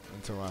until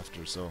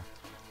after, so...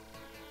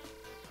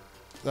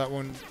 That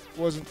one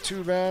wasn't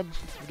too bad,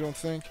 I don't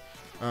think.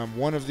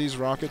 One of these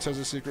rockets has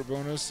a secret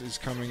bonus. Is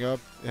coming up.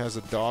 It has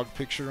a dog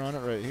picture on it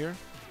right here.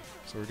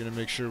 So we're going to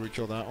make sure we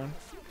kill that one.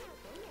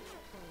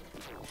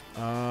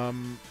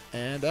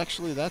 And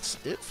actually, that's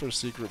it for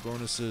secret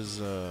bonuses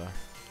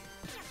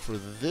for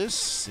this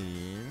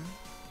scene.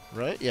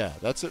 Right? Yeah,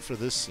 that's it for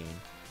this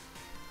scene.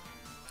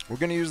 We're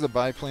going to use the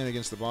biplane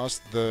against the boss.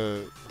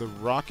 The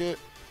rocket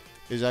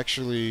is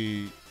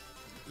actually...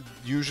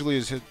 Usually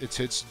its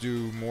hits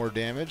do more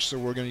damage, so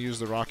we're going to use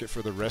the rocket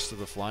for the rest of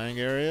the flying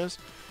areas.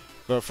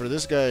 But for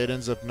this guy, it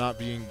ends up not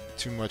being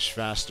too much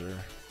faster.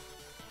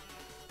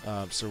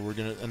 So we're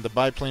going to... And the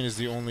biplane is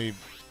the only...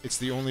 It's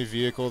the only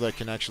vehicle that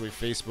can actually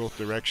face both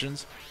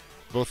directions.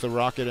 both the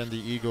rocket and the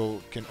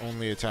eagle can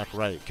only attack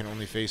right, can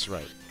only face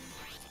right.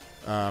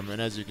 And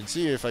as you can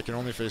see, if I can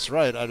only face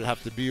right, I'd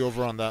have to be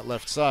over on that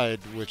left side,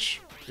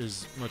 which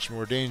is much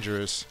more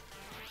dangerous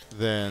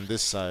than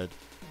this side.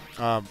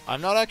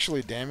 I'm not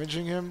actually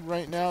damaging him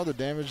right now. The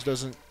damage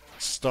doesn't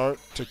start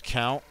to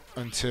count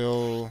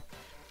until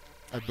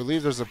I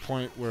believe there's a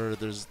point where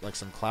there's like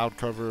some cloud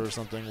cover or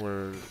something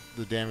where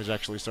the damage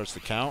actually starts to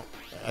count.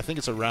 I think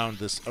it's around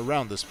this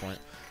point.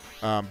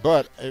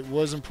 But it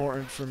was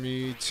important for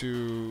me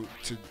to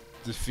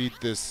defeat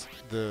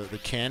the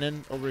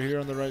cannon over here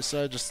on the right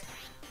side, just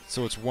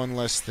so it's one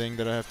less thing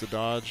that I have to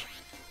dodge.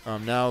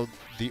 Now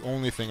the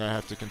only thing I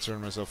have to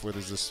concern myself with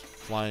is this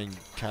flying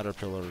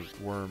caterpillar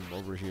worm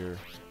over here.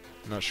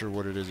 I'm not sure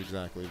what it is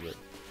exactly, but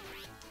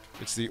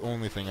it's the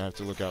only thing I have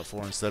to look out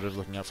for instead of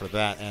looking out for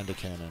that and a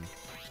cannon.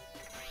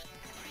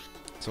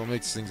 So it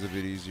makes things a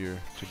bit easier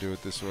to do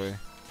it this way.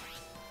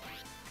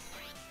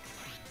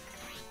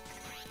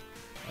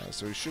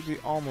 So we should be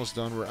almost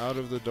done. We're out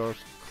of the dark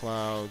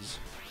clouds.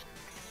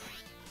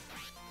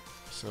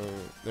 So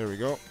there we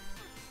go.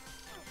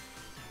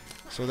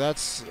 So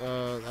that's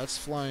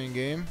flying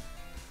game,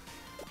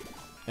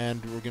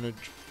 and we're gonna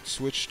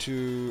switch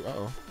to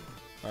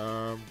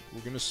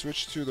we're gonna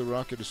switch to the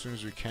rocket as soon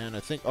as we can. I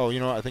think. Oh, you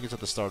know what? I think it's at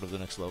the start of the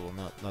next level,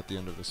 not the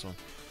end of this one.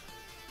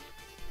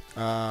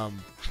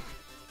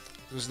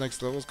 This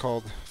next level is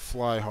called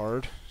Fly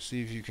Hard.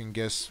 See if you can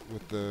guess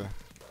what the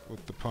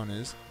pun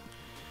is,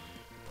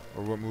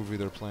 or what movie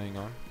they're playing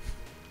on.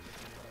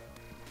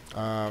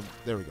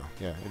 There we go.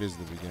 Yeah, it is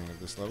the beginning of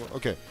this level.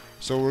 Okay,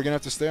 so we're gonna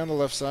have to stay on the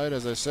left side,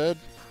 as I said.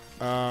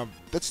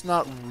 That's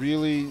not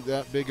really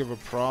that big of a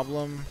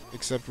problem,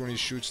 except when he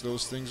shoots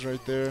those things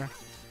right there,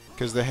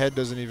 because the head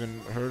doesn't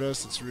even hurt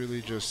us. It's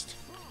really just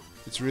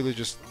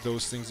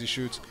those things he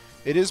shoots.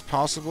 It is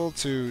possible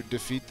to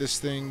defeat this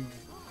thing,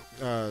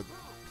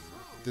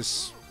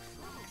 this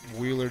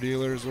wheeler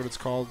dealer is what it's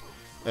called,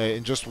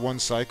 in just one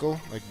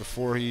cycle, like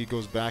before he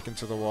goes back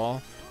into the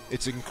wall.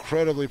 It's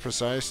incredibly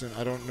precise, and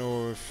I don't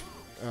know if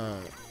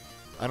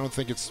I don't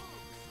think it's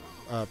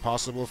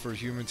possible for a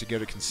human to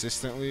get it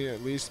consistently.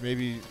 At least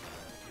maybe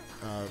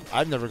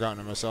I've never gotten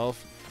it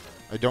myself.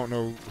 I don't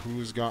know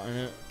who's gotten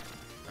it,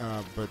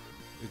 but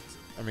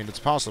I mean, it's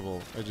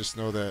possible. I just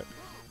know that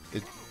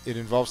it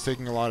involves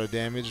taking a lot of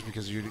damage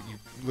because you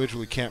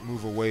literally can't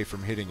move away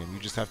from hitting him. You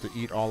just have to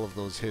eat all of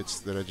those hits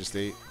that I just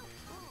ate,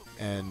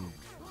 and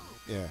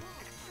yeah.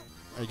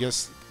 I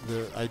guess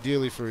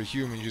ideally for a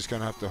human, you just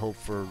kind of have to hope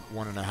for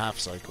 1.5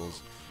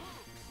 cycles.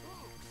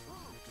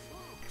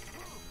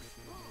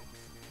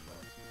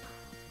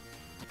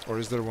 Or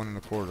is there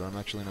 1 1/4? I'm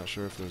actually not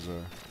sure if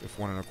if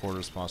 1 1/4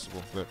 is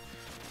possible, but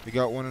we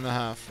got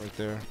 1.5 right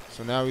there.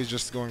 So now he's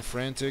just going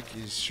frantic.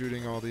 He's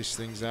shooting all these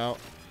things out,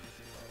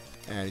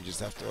 and you just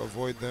have to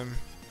avoid them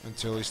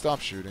until he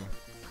stops shooting.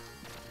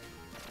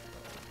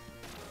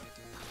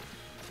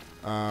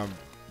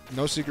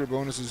 No secret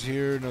bonuses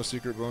here, no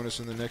secret bonus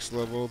in the next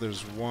level.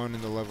 There's one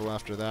in the level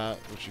after that,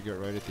 which you get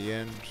right at the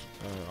end.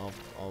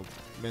 I'll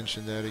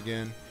mention that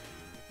again.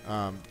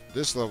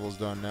 This level's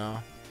done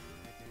now.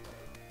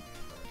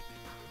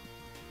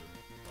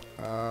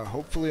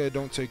 Hopefully I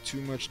don't take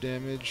too much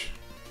damage.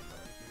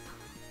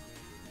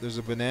 There's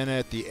a banana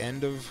at the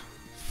end of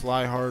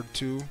Fly Hard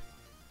 2.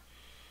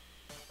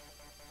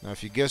 Now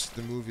if you guessed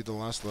the movie the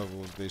last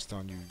level was based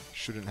on, you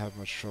shouldn't have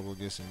much trouble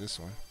guessing this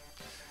one.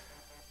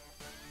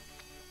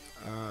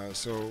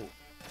 So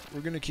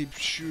we're gonna keep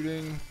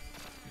shooting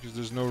because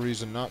there's no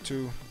reason not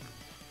to,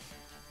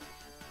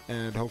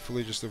 and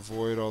hopefully just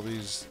avoid all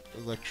these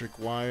electric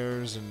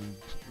wires and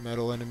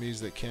metal enemies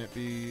that can't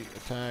be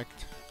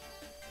attacked,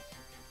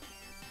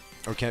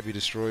 or can't be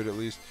destroyed at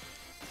least,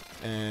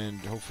 and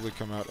hopefully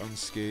come out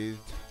unscathed.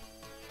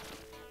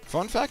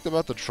 Fun fact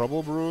about the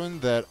Trouble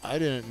Bruin that I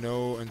didn't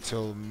know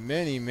until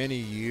many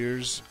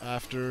years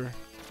after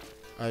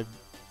I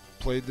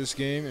played this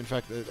game. In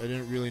fact, I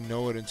didn't really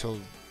know it until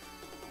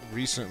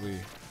recently,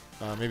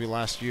 maybe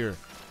last year.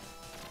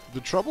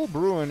 The Trouble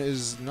Bruin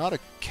is not a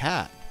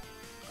cat.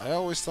 I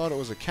always thought it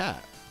was a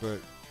cat, but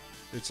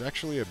it's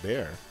actually a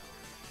bear.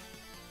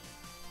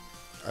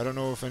 I don't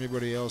know if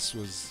anybody else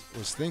was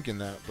thinking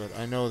that, but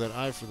I know that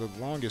I, for the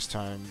longest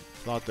time,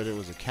 thought that it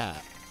was a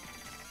cat.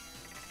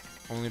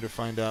 Only to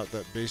find out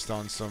that based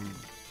on some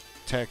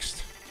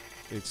text,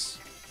 it's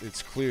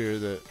clear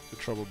that the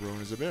Trouble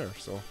Bruin is a bear.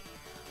 So,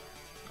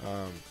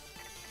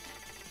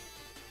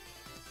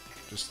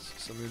 just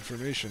some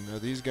information. Now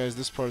these guys,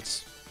 this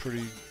part's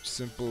pretty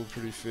simple,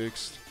 pretty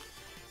fixed.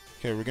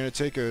 Okay, we're gonna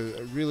take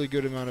a really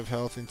good amount of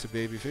health into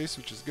Babyface,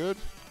 which is good.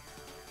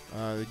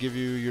 They give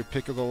you your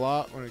pick of the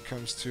lot when it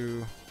comes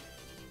to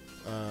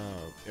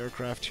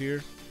aircraft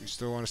here. You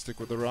still want to stick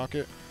with the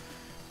rocket.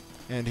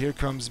 And here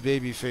comes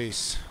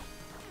Babyface,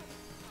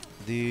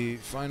 the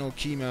final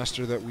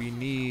keymaster that we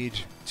need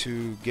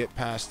to get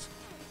past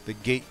the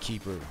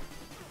gatekeeper.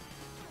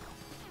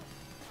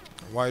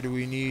 Why do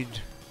we need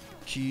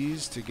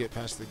keys to get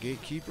past the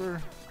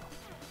gatekeeper?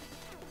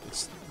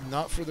 It's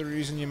not for the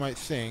reason you might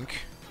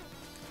think.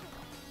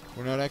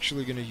 We're not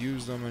actually going to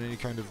use them on any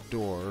kind of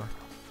door.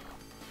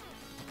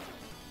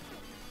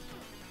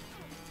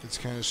 It's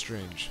kind of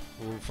strange.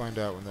 We'll find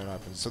out when that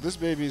happens. So this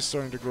baby is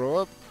starting to grow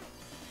up.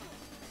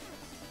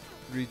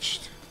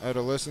 Reached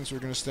adolescence. We're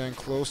going to stand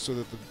close so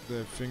that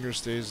the finger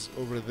stays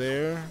over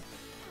there.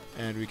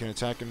 And we can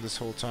attack him this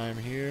whole time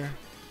here.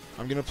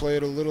 I'm going to play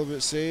it a little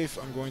bit safe.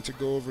 I'm going to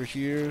go over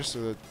here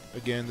so that,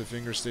 again, the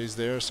finger stays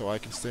there so I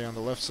can stay on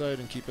the left side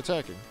and keep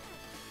attacking.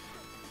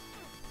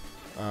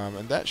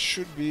 And that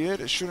should be it.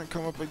 It shouldn't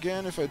come up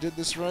again if I did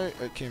this right.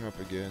 It came up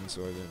again,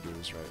 so I didn't do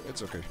this right.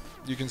 It's okay.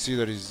 You can see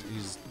that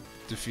he's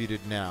defeated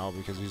now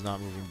because he's not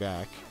moving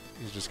back.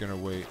 He's just going to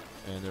wait.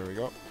 And there we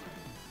go.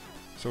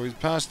 So he's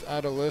past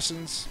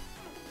adolescence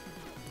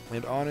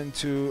and on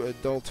into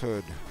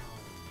adulthood.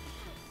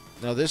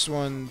 Now this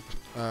one,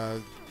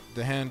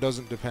 the hand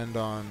doesn't depend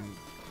on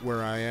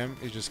where I am.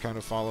 It just kind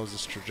of follows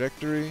this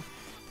trajectory.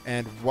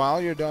 And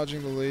while you're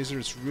dodging the laser,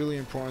 it's really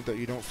important that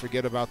you don't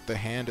forget about the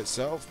hand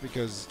itself,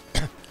 because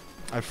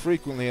I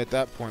frequently at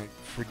that point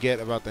forget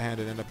about the hand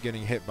and end up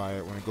getting hit by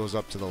it when it goes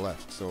up to the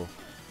left. So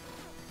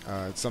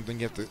it's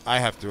something I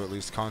have to at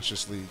least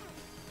consciously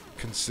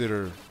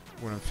consider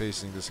when I'm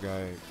facing this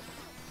guy,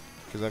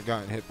 because I've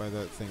gotten hit by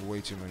that thing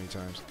way too many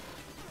times.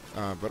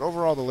 But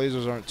overall, the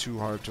lasers aren't too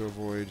hard to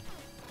avoid.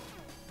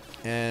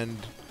 And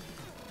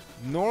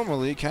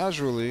normally,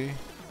 casually,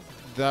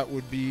 that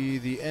would be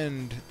the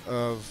end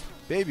of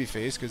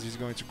Babyface, because he's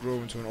going to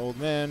grow into an old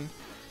man,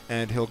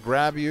 and he'll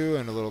grab you,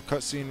 and a little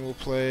cutscene will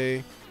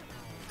play,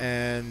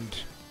 and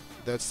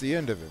that's the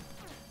end of it.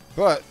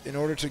 But in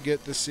order to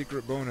get the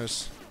secret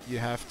bonus, you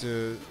have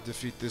to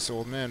defeat this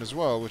old man as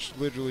well, which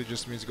literally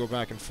just means go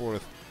back and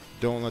forth.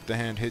 Don't let the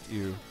hand hit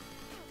you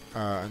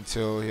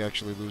until he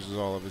actually loses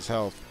all of his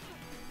health.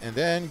 And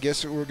then,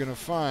 guess what we're going to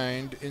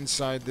find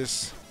inside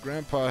this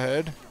grandpa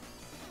head?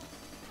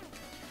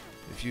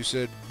 If you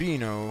said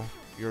Beano,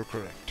 you're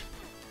correct.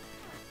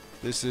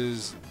 This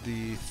is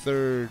the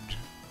third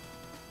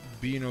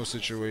Beano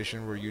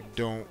situation where you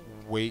don't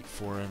wait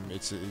for him.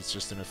 It's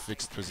just in a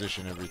fixed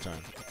position every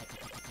time.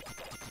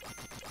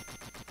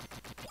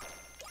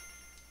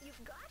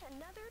 You've got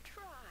another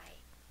try.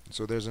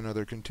 So there's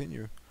another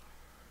continue.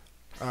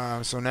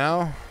 So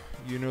now,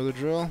 you know the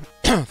drill.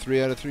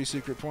 3 out of 3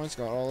 secret points,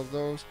 got all of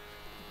those.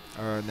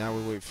 Now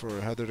we wait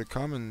for Heather to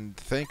come and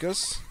thank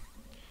us.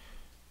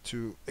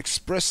 To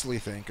expressly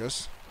thank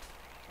us.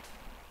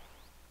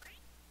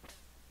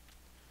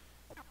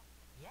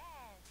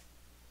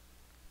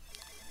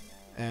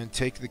 And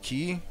take the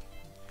key.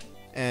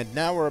 And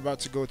now we're about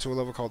to go to a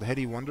level called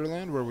Heady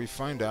Wonderland, where we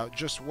find out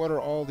just what are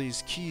all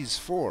these keys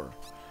for.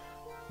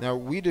 Now,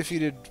 we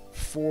defeated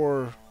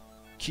 4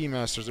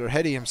 keymasters, or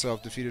Heady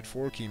himself defeated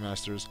 4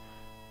 keymasters.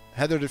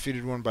 Heather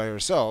defeated one by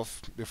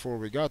herself before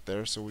we got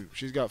there, so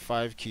she's got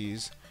 5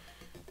 keys.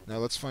 Now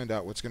let's find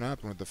out what's going to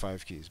happen with the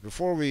 5 keys.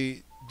 Before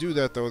we do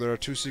that, though, there are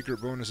 2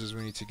 secret bonuses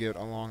we need to get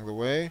along the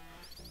way.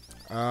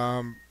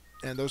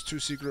 And those 2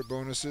 secret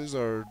bonuses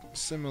are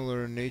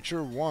similar in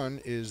nature.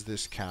 One is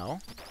this cow,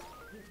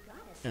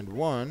 and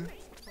one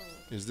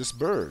is this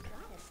bird.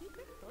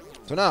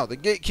 So now, the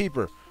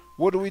gatekeeper.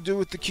 What do we do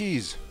with the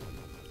keys?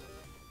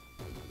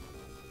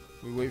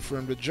 We wait for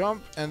him to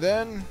jump, and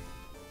then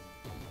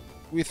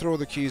we throw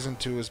the keys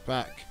into his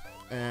back.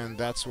 And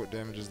that's what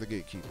damages the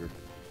gatekeeper.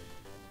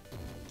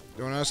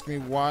 Don't ask me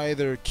why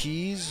they're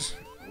keys,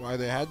 why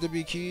they had to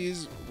be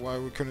keys, why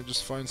we couldn't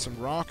just find some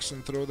rocks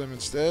and throw them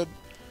instead,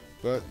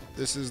 but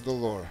this is the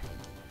lore.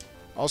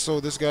 Also,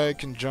 this guy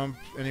can jump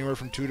anywhere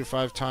from 2 to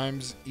 5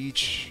 times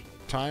each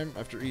time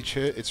after each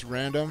hit. It's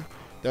random.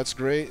 That's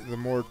great. The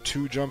more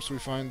 2 jumps we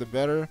find, the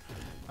better.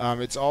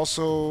 There's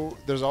also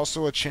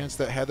a chance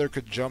that Heather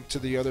could jump to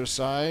the other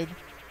side.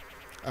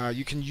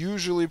 You can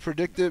usually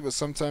predict it, but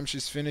sometimes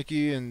she's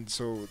finicky, and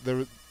so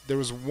there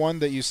was one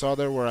that you saw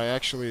there where I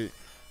actually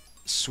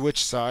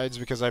switched sides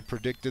because I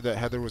predicted that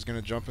Heather was going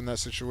to jump in that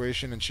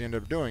situation, and she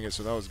ended up doing it,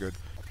 so that was good.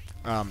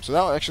 So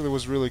that actually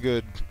was really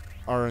good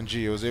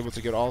RNG. I was able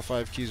to get all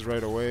 5 keys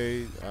right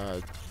away,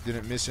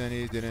 didn't miss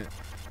any, didn't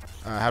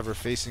have her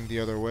facing the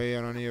other way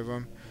on any of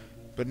them.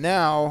 But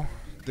now,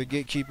 the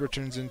gatekeeper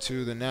turns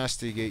into the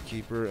nasty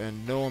gatekeeper,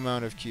 and no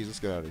amount of keys... Let's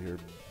get out of here,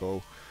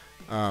 Bo.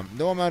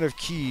 No amount of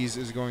keys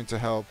is going to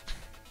help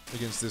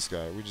against this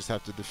guy. We just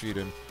have to defeat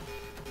him.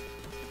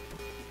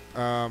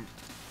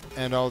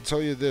 And I'll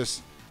tell you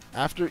this.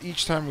 After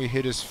each time we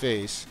hit his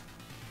face,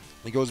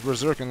 he goes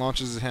berserk and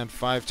launches his hand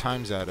 5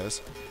 times at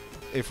us.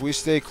 If we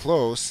stay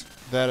close,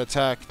 that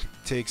attack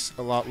takes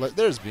a lot less.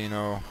 There's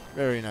Beano.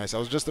 Very nice. I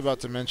was just about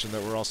to mention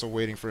that we're also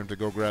waiting for him to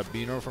go grab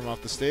Beano from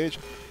off the stage.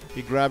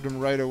 He grabbed him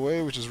right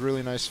away, which is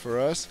really nice for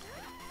us.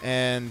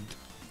 And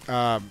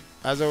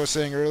as I was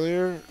saying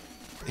earlier,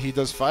 he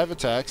does 5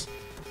 attacks.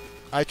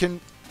 I can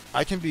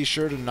be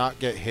sure to not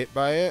get hit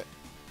by it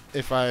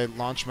if I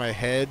launch my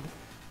head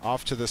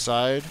off to the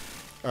side.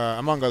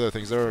 Among other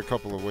things, there are a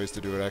couple of ways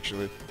to do it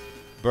actually.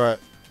 But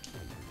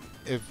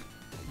if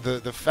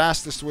the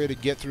fastest way to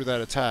get through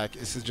that attack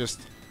is to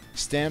just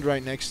stand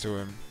right next to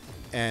him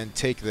and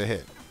take the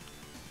hit.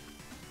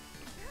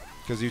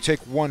 Because you take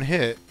one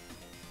hit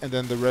and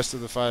then the rest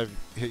of the 5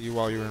 hit you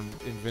while you're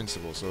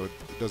invincible, so it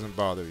doesn't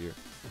bother you.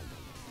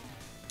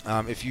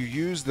 If you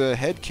use the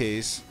head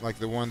case, like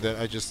the one that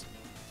I just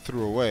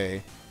threw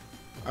away,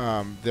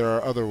 there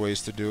are other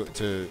ways to do it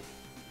to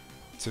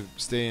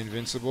stay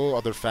invincible,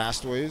 other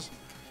fast ways,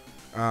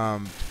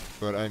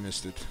 but I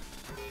missed it.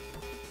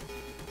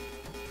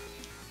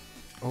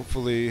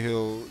 Hopefully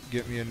he'll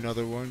get me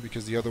another one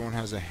because the other one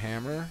has a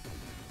hammer.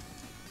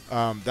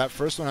 That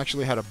first one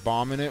actually had a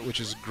bomb in it, which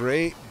is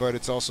great, but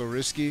it's also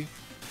risky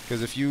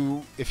because if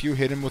you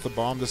hit him with a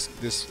bomb,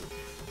 this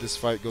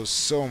fight goes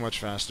so much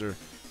faster.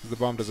 The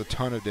bomb does a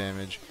ton of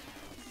damage.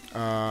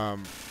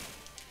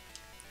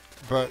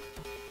 But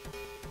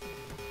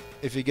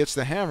if he gets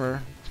the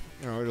hammer,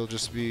 you know, it'll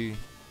just be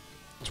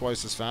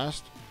twice as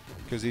fast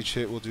because each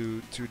hit will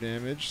do 2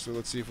 damage. So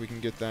let's see if we can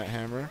get that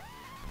hammer.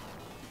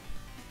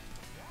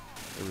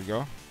 There we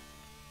go.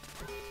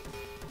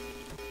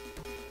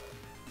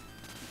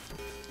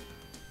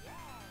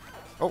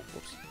 Oh,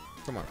 whoops.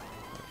 Come on.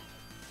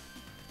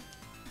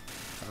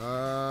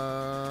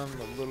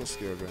 I'm a little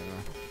scared right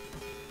now.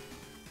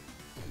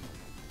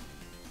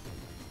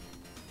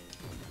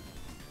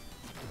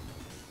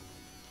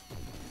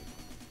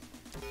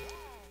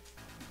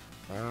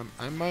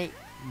 I might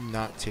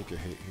not take a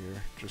hit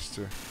here, just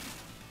to...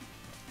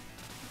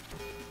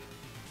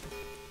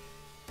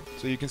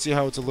 So you can see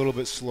how it's a little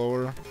bit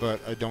slower, but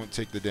I don't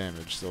take the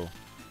damage, so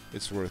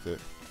it's worth it.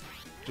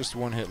 Just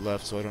 1 hit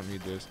left, so I don't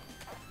need this.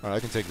 Alright, I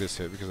can take this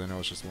hit because I know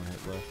it's just 1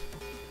 hit left.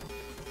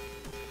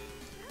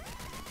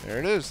 There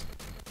it is.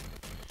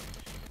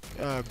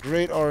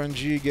 Great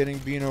RNG getting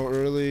Beano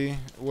early.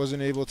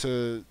 Wasn't able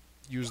to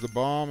use the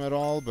bomb at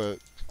all, but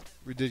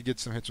we did get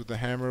some hits with the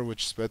hammer,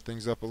 which sped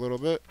things up a little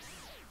bit.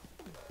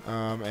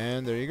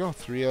 And there you go.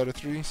 3 out of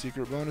 3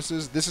 secret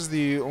bonuses. This is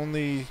the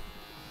only...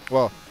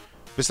 Well,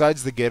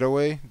 besides the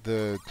getaway,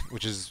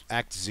 which is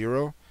Act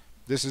 0,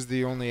 this is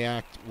the only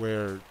act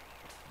where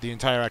the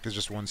entire act is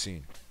just one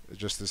scene. It's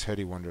just this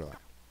heady wonderland.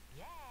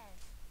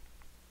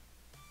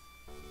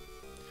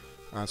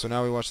 So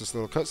now we watch this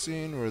little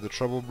cutscene where the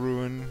Trouble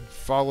Bruin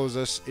follows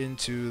us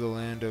into the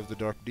land of the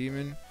Dark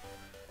Demon.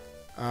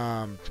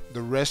 The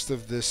rest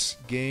of this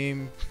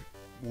game,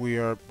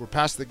 we're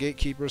past the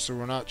Gatekeeper, so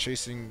we're not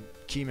chasing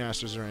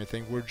Keymasters or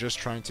anything. We're just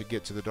trying to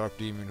get to the Dark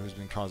Demon who's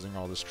been causing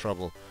all this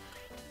trouble.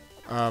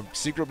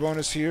 Secret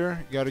bonus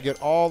here, you got to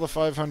get all the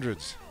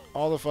 500s.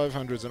 All the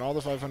 500s, and all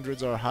the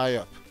 500s are high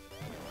up.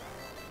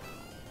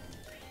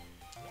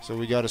 So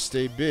we got to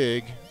stay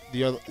big.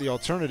 The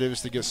alternative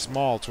is to get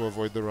small to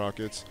avoid the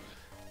rockets.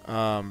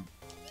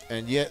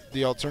 And yet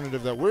the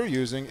alternative that we're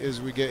using is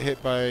we get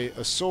hit by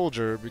a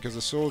soldier, because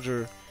a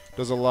soldier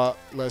does a lot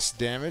less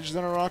damage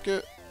than a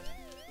rocket.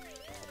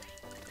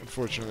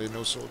 Unfortunately,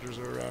 no soldiers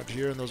are around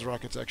here, and those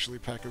rockets actually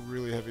pack a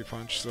really heavy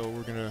punch, so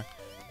we're going to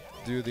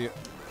do the...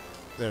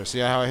 There, see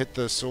how I hit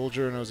the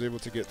soldier and I was able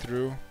to get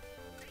through?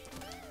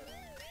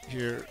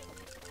 Here,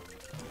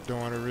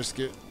 don't want to risk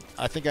it.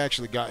 I think I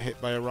actually got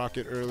hit by a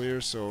rocket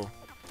earlier, so...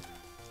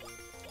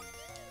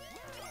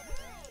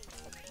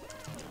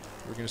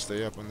 We're going to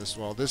stay up on this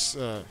wall. This,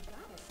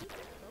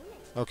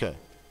 okay.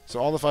 So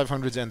all the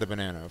 500s and the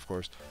banana, of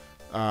course.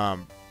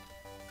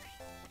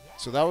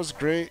 So that was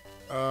great.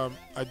 I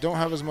don't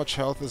have as much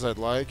health as I'd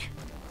like.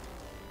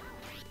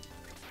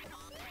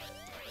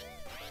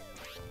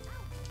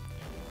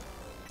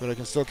 But I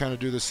can still kind of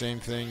do the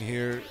same thing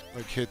here.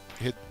 Like hit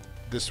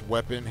this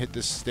weapon, hit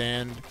this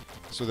stand,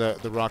 so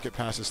that the rocket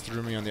passes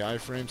through me on the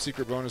iframe.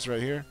 Secret bonus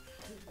right here.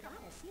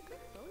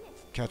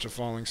 Catch a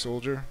falling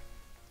soldier.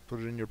 Put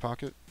it in your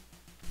pocket.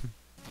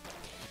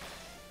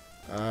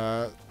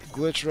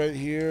 Glitch right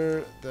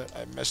here that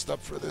I messed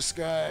up for this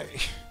guy.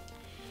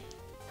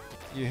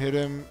 You hit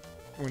him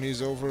when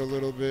he's over a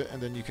little bit,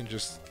 and then you can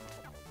just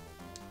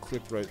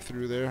clip right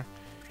through there.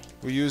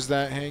 We use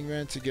that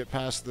hangman to get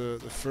past the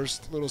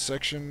first little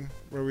section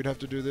where we'd have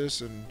to do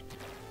this, and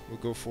we'll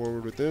go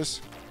forward with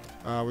this.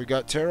 We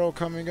got Taro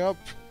coming up.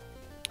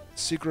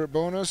 Secret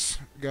bonus.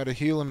 We got to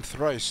heal him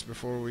thrice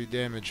before we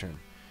damage him.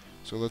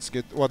 So let's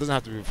get... Well, it doesn't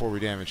have to be before we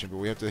damage him, but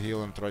we have to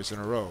heal him thrice in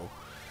a row.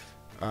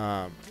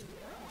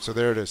 So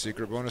there it is,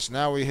 secret bonus.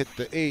 Now we hit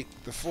the 8,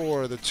 the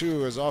 4, the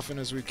 2 as often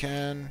as we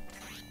can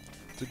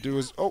to do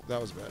as... Oh, that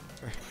was bad.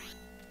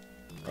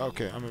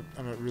 Okay, I'm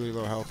at really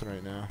low health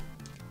right now.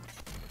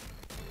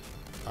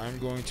 I'm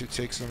going to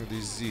take some of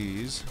these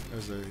Z's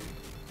as I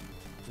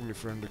wait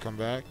for him to come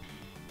back.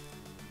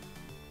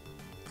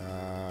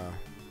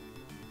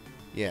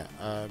 Yeah,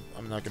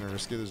 I'm not going to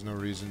risk it. There's no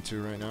reason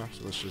to right now.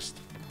 So let's just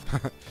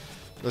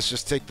let's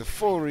just take the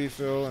full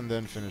refill and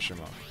then finish him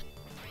off.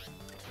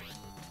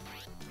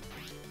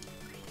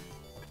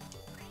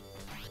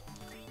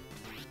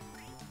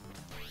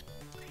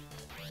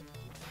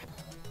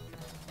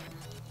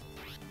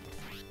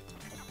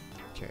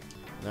 Okay,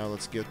 now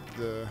let's get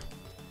the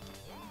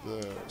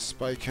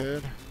spike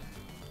head,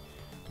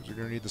 because we're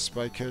going to need the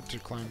spike head to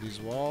climb these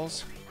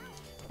walls.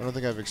 I don't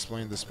think I've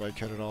explained the spike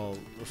head at all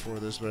before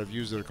this, but I've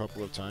used it a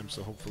couple of times,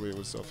 so hopefully it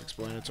was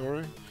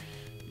self-explanatory.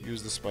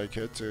 Use the spike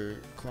head to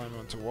climb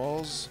onto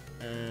walls,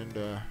 and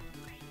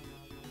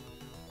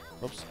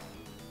Oops.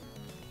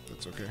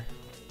 That's okay.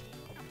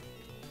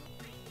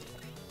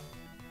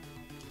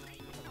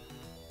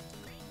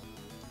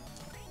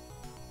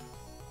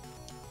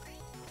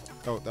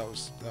 Oh, that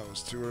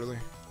was too early.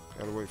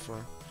 Gotta wait for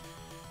him.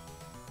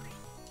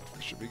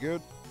 Should be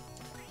good.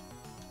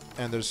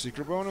 And there's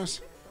secret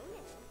bonus.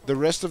 The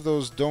rest of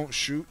those don't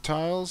shoot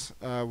tiles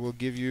will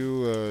give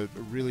you a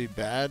really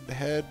bad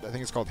head. I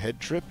think it's called head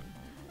trip.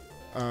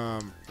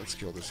 Let's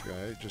kill this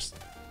guy just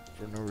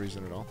for no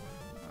reason at all.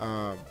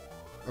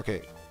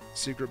 Okay,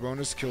 secret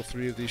bonus, kill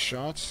 3 of these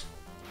shots.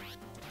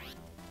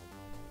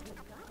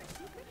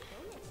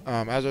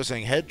 As I was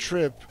saying, head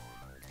trip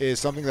is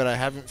something that I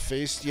haven't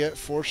faced yet,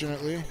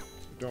 fortunately.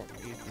 Don't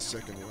need the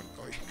second one.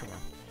 Oh, come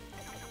on.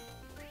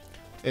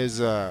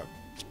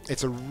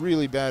 It's a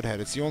really bad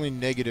head. It's the only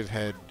negative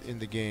head in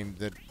the game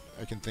that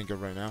I can think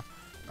of right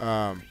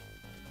now.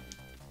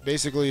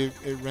 Basically,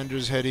 it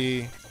renders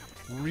Headdy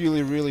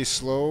really, really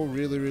slow,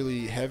 really,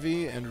 really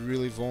heavy, and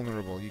really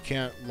vulnerable. You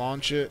can't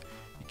launch it.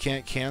 You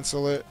can't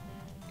cancel it.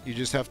 You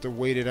just have to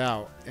wait it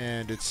out,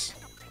 and it's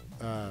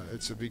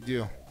a big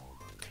deal.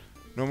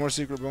 No more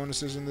secret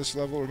bonuses in this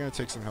level. We're gonna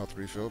take some health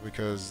refill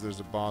because there's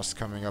a boss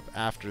coming up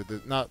after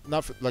the not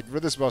for, like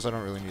for this boss. I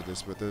don't really need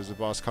this, but there's a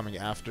boss coming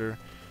after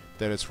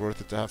that. It's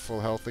worth it to have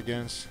full health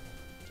against.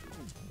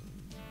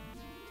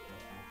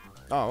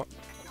 Oh,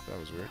 that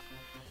was weird.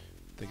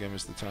 I think I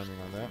missed the timing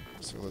on that.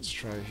 So let's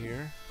try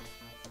here.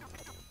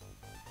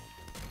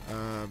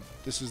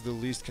 This is the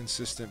least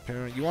consistent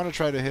parent. You want to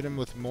try to hit him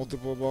with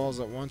multiple balls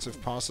at once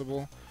if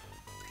possible.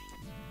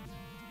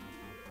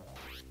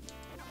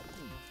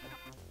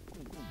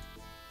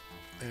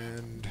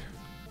 And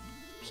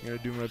I'm just going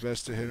to do my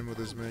best to hit him with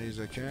as many as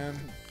I can.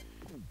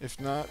 If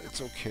not,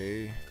 it's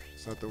okay.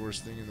 It's not the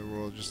worst thing in the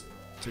world. It just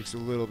takes a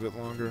little bit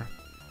longer.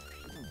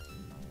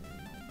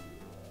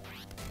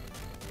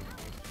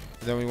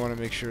 And then we want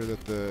to make sure that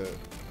the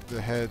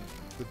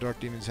Dark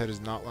Demon's head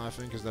is not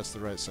laughing, because that's the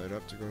right side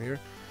up to go here.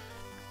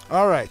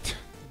 Alright,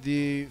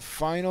 the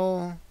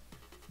final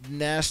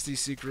nasty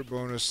secret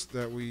bonus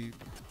that we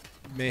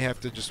may have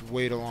to just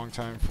wait a long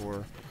time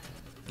for.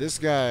 This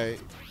guy,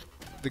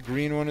 the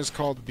green one is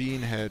called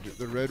Beanhead,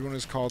 the red one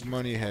is called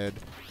Moneyhead.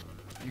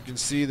 You can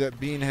see that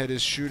Beanhead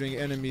is shooting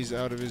enemies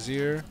out of his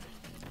ear.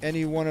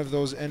 Any one of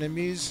those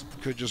enemies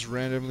could just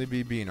randomly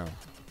be Beano.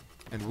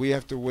 And we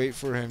have to wait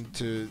for him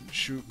to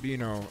shoot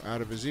Beano out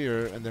of his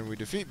ear, and then we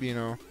defeat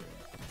Beano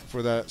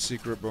for that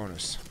secret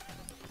bonus.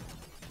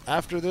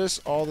 After this,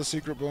 all the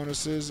secret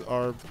bonuses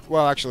are...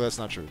 Well, actually, that's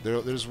not true.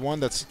 There's one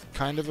that's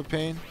kind of a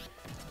pain.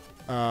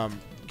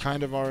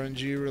 Kind of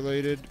RNG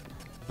related.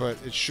 But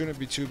it shouldn't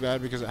be too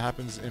bad because it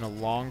happens in a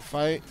long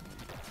fight.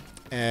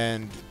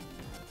 And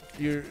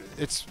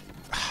it's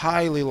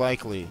highly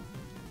likely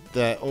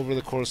that over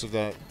the course of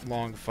that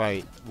long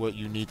fight, what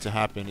you need to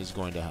happen is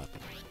going to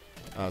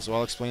happen. So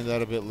I'll explain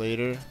that a bit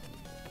later.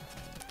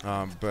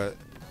 But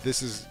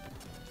this is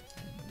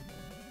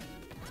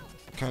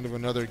kind of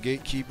another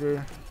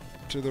gatekeeper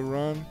to the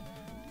run.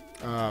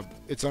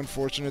 It's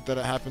unfortunate that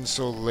it happens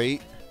so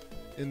late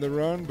in the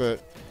run,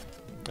 but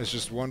it's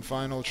just one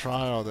final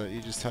trial that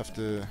you just have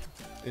to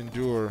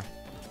endure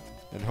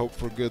and hope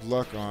for good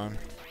luck on.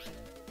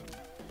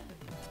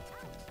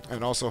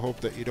 And also hope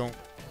that you don't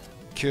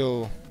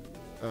kill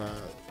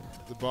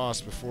the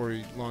boss before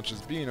he launches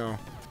Beano,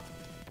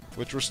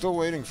 which we're still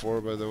waiting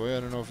for, by the way. I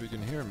don't know if you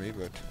can hear me,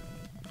 but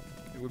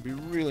it would be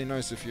really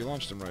nice if you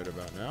launched him right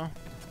about now.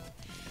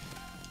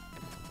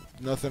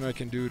 Nothing I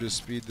can do to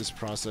speed this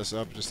process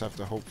up, just have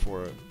to hope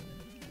for it.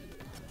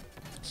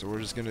 So we're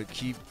just gonna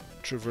keep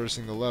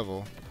traversing the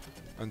level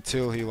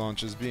until he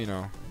launches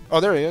Beano.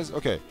 Oh, there he is.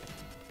 Okay.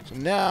 So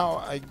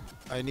now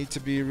I need to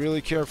be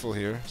really careful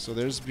here. So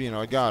there's Beano.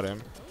 I got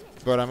him.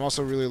 But I'm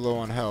also really low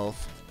on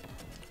health.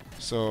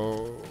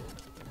 So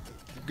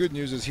the good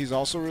news is he's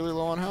also really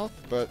low on health,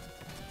 but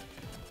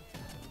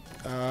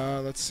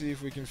let's see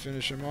if we can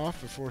finish him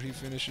off before he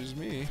finishes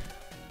me.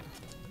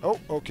 Oh,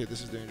 okay,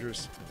 this is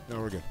dangerous. No,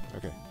 we're good.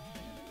 Okay.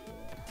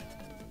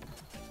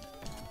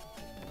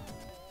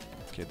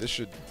 Okay, this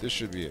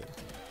should be it.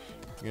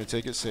 I'm gonna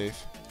take it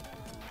safe.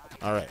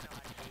 All right.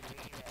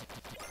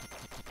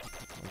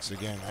 Once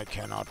again, I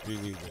cannot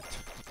believe it.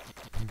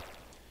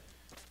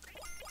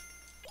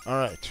 All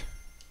right.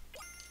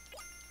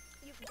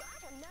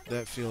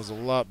 That feels a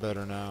lot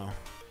better now.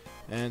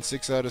 And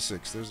 6 out of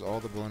 6. There's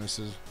all the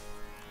bonuses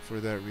for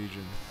that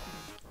region.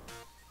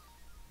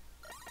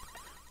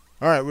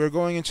 Alright, we're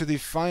going into the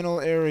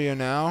final area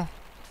now.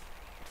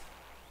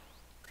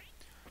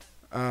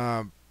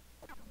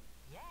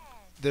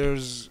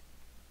 There's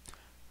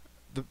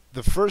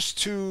the first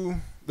two...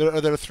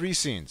 There are 3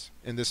 scenes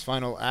in this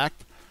final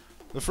act.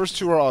 The first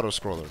 2 are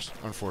auto-scrollers,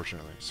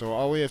 unfortunately. So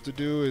all we have to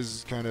do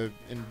is kind of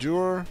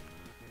endure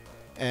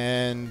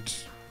and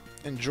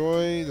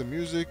enjoy the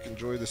music,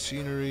 enjoy the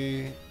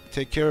scenery,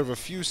 take care of a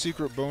few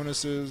secret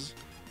bonuses,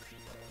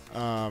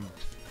 and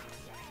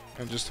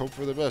just hope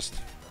for the best.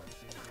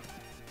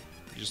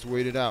 Just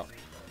wait it out.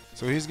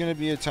 So he's going to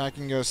be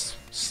attacking us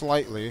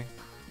slightly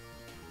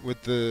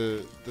with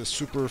the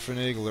super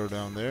finagler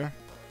down there.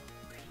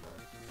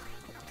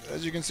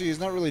 as you can see, he's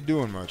not really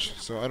doing much.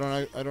 So I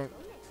don't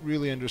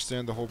really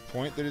understand the whole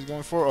point that he's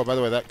going for. Oh, by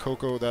the way, that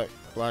Coco,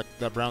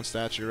 that brown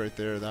statue right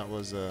there, that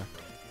was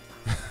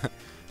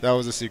that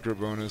was a secret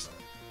bonus.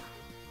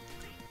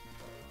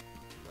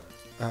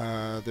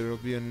 There will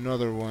be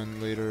another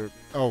one later.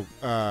 Oh,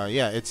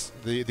 yeah, it's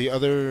the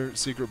other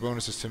secret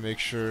bonus is to make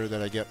sure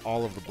that I get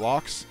all of the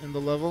blocks in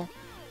the level.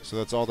 So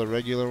that's all the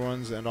regular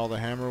ones and all the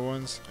hammer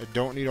ones. I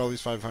don't need all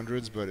these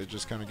 500s, but it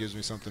just kind of gives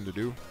me something to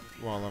do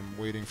while I'm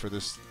waiting for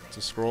this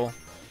to scroll.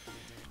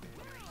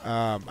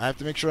 I have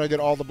to make sure I get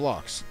all the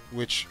blocks,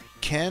 which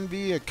can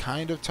be a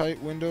kind of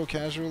tight window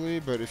casually,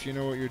 but if you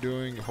know what you're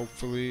doing,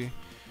 hopefully...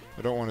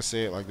 I don't want to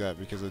say it like that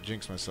because I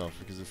jinx myself,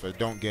 because if I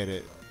don't get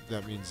it,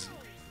 that means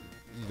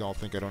you all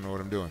think I don't know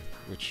what I'm doing,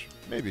 which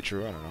may be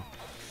true, I don't know.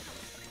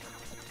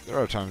 There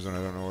are times when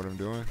I don't know what I'm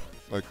doing,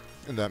 like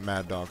in that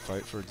Mad Dog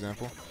fight, for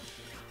example.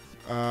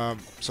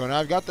 So now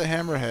I've got the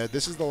hammerhead.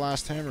 This is the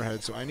last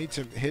hammerhead, so I need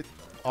to hit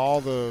all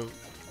the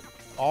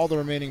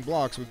remaining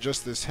blocks with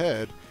just this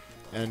head,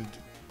 and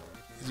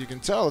as you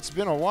can tell, it's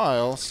been a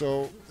while,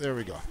 so there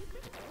we go.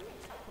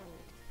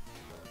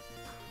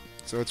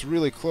 So it's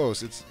really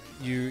close. It's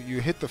you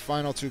hit the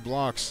final 2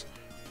 blocks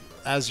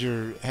as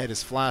your head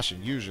is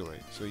flashing usually.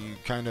 So you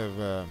kind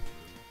of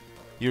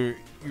you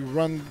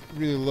run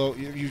really low.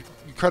 You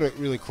cut it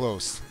really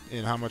close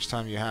in how much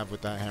time you have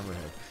with that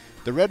hammerhead.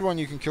 The red one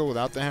you can kill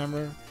without the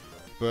hammer,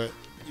 but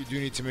you do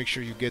need to make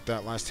sure you get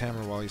that last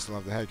hammer while you still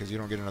have the head, because you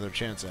don't get another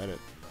chance at it.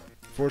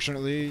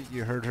 Fortunately,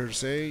 you heard her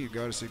say you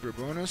got a secret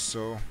bonus,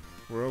 so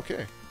we're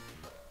okay.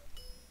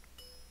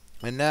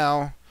 And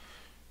now,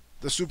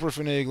 the Super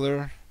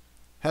Finagler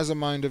has a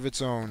mind of its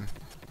own.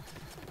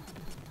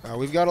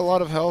 We've got a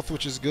lot of health,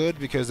 which is good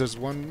because there's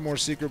one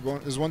secret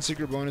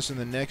bonus in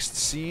the next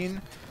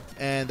scene,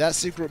 and that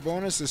secret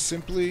bonus is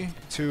simply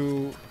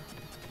to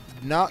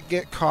not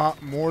get caught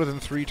more than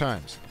 3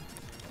 times.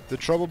 The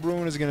Trouble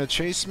Bruin is going to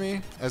chase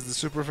me as the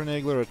Super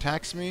Finagler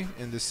attacks me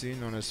in this scene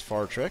known as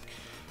Far Trek.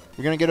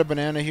 We're going to get a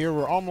banana here.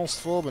 We're almost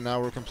full, but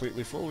now we're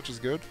completely full, which is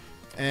good.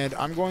 And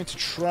I'm going to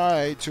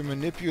try to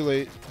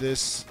manipulate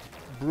this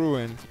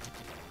Bruin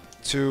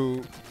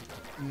to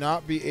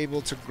not be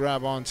able to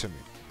grab onto me.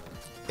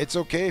 It's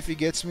okay if he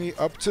gets me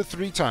up to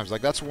 3 times.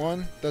 Like, that's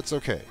 1. That's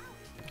okay.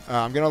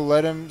 I'm going to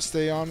let him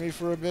stay on me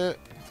for a bit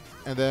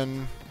and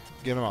then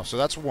get him off. So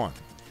that's 1.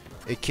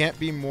 It can't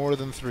be more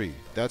than 3.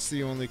 That's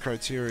the only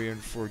criterion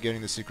for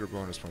getting the secret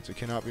bonus points. It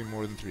cannot be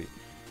more than 3.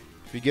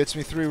 If he gets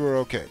me 3, we're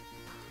okay.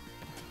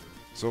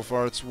 So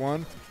far it's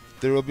 1.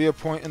 There will be a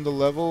point in the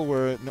level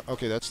where...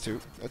 okay, that's 2.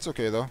 That's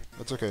okay, though.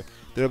 That's okay.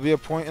 There will be a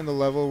point in the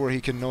level where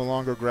he can no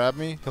longer grab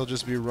me. He'll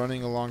just be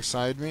running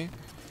alongside me.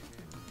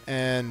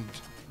 And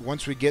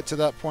once we get to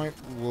that point,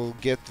 we'll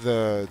get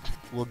the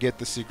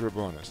secret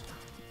bonus.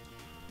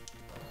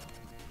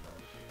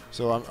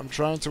 So I'm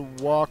trying to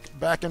walk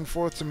back and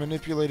forth to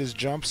manipulate his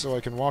jump so I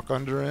can walk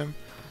under him.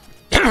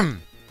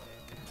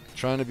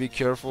 Trying to be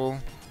careful.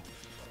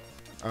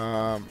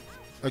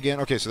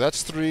 Again, okay, so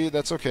that's 3.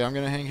 That's okay. I'm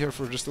going to hang here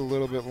for just a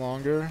little bit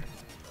longer.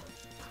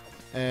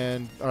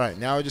 And, alright,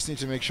 now I just need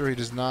to make sure he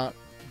does not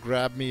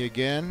grab me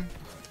again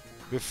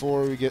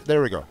before we get...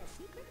 there we go.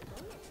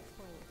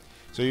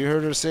 So you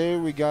heard her say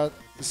we got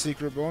the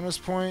secret bonus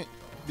point.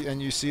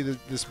 And you see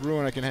this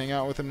Bruin, I can hang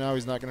out with him now.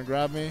 He's not going to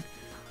grab me.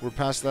 We're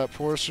past that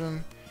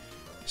portion.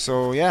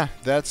 So yeah,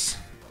 that's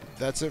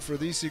it for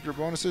these secret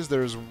bonuses.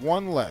 There's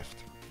 1 left.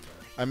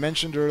 I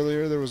mentioned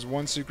earlier there was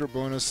 1 secret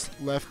bonus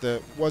left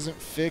that wasn't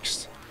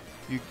fixed.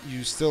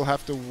 You still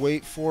have to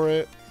wait for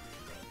it.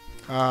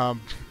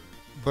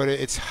 But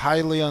it's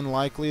highly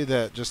unlikely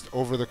that just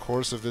over the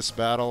course of this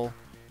battle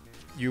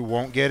you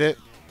won't get it.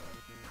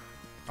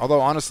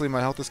 Although honestly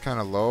my health is kind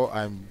of low.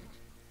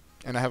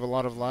 And I have a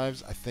lot of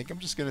lives. I think I'm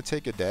just going to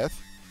take a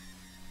death.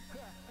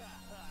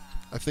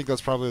 I think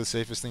that's probably the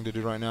safest thing to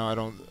do right now. I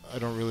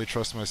don't really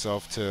trust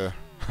myself to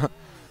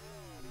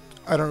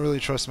I don't really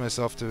trust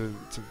myself to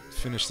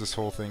finish this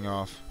whole thing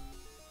off.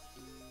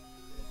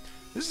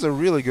 This is a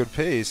really good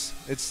pace.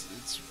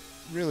 It's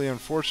really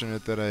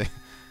unfortunate that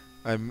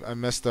I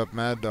messed up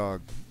Mad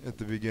Dog at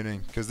the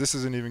beginning, because this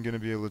isn't even going to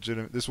be a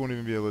legitimate. This won't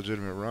even be a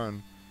legitimate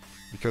run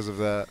because of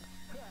that.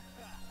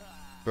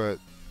 But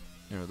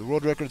you know, the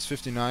world record's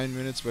 59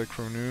 minutes by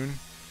Cronoon.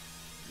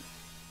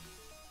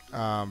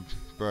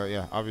 But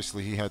yeah,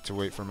 obviously he had to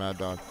wait for Mad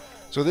Dog.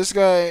 So this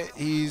guy,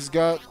 he's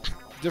got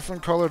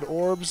different colored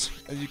orbs,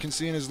 as you can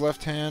see in his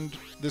left hand.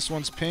 This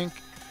one's pink.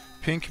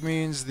 Pink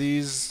means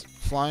these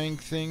flying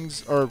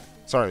things, or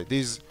sorry,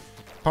 these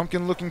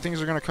pumpkin-looking things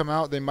are going to come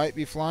out. They might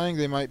be flying,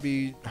 they might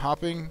be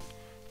hopping.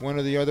 One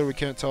or the other, we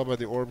can't tell by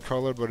the orb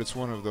color, but it's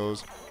one of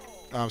those.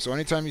 So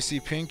anytime you see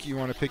pink, you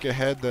want to pick a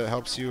head that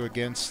helps you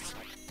against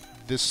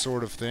this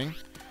sort of thing.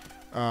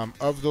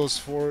 Of those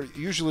 4,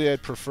 usually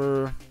I'd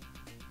prefer...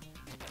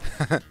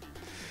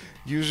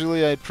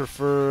 usually I'd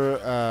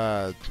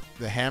prefer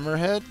the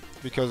hammerhead,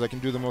 because I can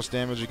do the most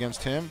damage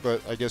against him,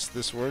 but I guess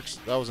this works.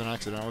 That was an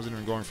accident. I wasn't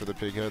even going for the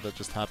pig head. That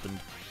just happened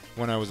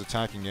when I was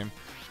attacking him.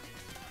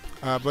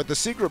 But the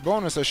secret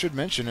bonus, I should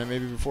mention it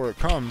maybe before it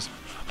comes.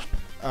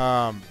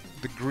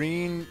 The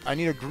green... I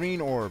need a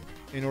green orb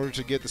in order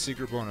to get the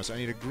secret bonus. I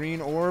need a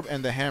green orb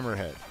and the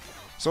hammerhead.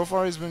 So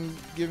far he's been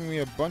giving me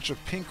a bunch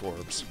of pink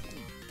orbs.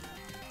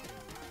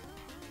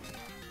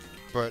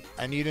 But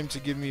I need him to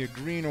give me a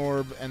green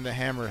orb and the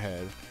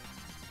hammerhead.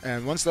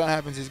 And once that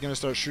happens, he's going to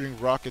start shooting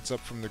rockets up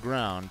from the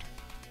ground.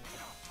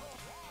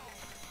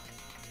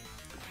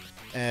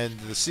 And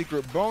the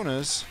secret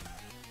bonus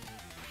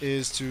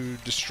is to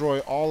destroy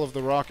all of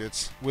the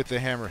rockets with the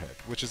hammerhead,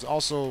 which is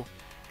also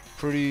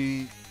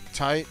pretty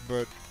tight,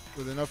 but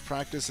with enough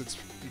practice,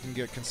 you can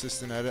get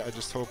consistent at it. I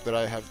just hope that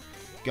I have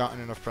gotten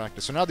enough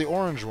practice. So now the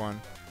orange one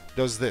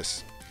does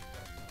this.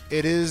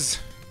 It is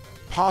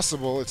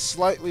possible, it's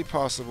slightly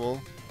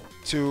possible,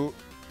 to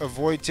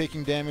avoid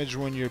taking damage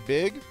when you're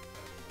big,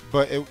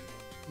 but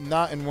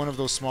not in one of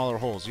those smaller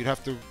holes. You'd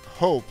have to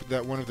hope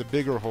that one of the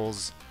bigger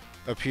holes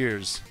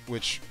appears,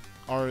 which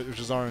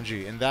is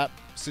RNG. In that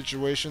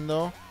situation,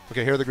 though...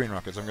 Okay, here are the green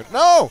rockets. I'm gonna...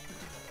 No!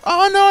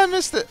 Oh, no, I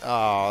missed it!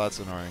 Oh, that's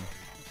annoying.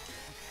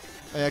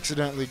 I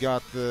accidentally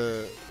got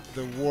the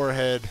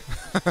warhead.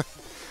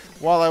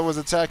 While I was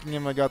attacking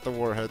him, I got the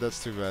warhead.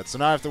 That's too bad. So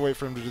now I have to wait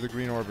for him to do the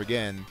green orb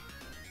again.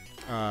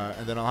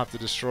 And then I'll have to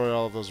destroy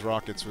all of those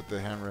rockets with the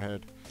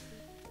hammerhead.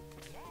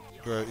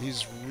 But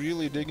he's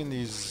really digging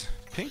these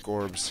pink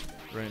orbs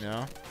right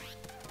now.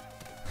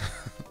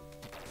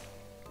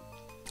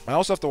 I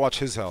also have to watch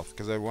his health,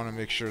 because I want to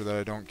make sure that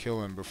I don't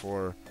kill him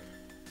before...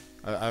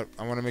 I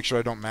want to make sure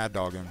I don't mad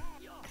dog him.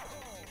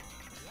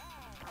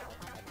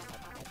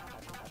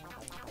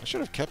 I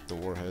should have kept the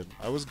warhead.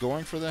 I was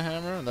going for the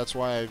hammer, and that's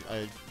why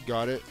I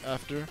got it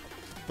after.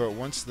 But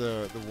once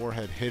the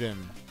warhead hit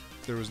him,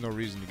 there was no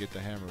reason to get the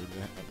hammer.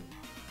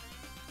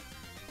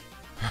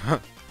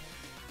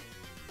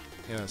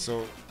 Yeah,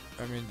 so,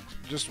 I mean,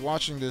 just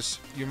watching this,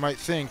 you might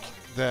think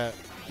that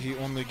he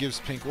only gives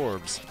pink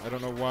orbs. I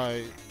don't know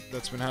why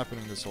that's been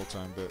happening this whole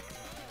time, but...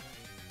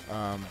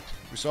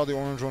 we saw the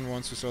orange one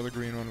once, we saw the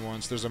green one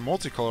once. There's a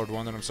multicolored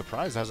one that I'm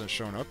surprised hasn't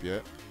shown up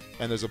yet.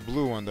 And there's a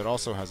blue one that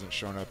also hasn't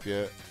shown up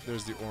yet.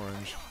 There's the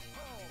orange.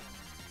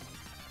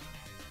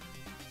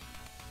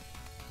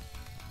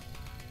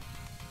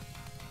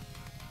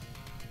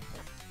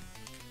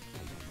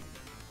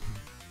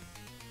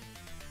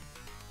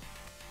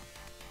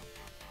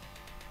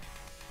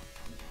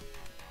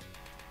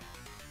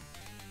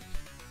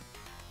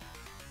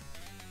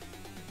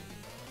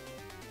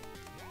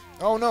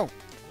 Oh no!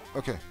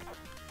 Okay.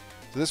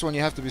 So this one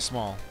you have to be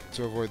small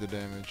to avoid the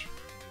damage.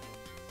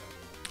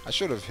 I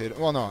should have hit...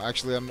 Well, no,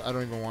 actually, I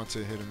don't even want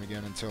to hit him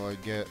again until I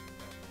get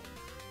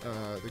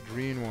the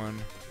green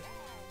one,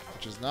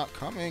 which is not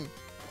coming.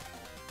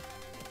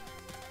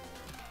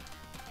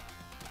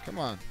 Come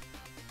on.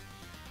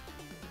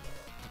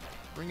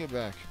 Bring it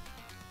back.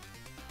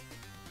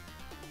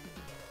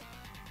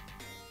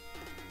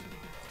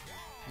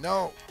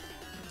 No!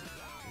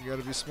 You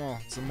gotta be small.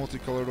 It's a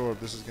multicolored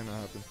orb. This is gonna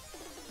happen.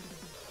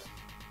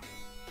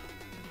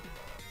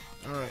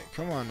 Alright,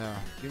 come on now.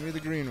 Give me the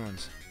green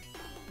ones.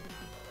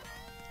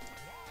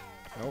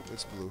 Nope,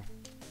 it's blue.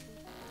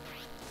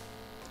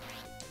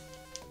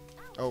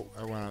 Oh,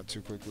 I went out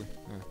too quickly.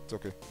 Yeah, it's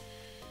okay.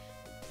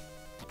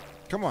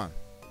 Come on.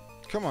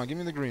 Come on, give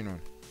me the green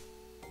one.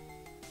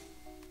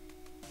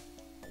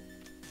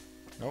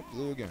 Nope,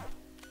 blue again.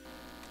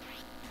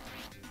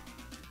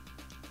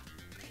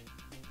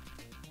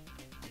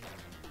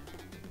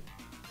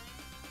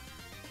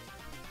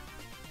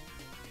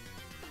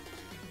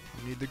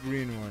 I need the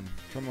green one.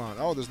 Come on.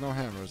 Oh, there's no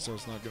hammer, so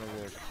it's not gonna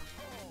work.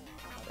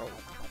 Oh.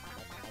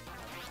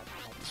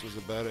 This was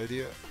a bad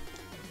idea.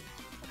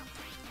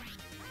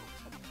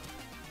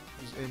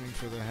 I was aiming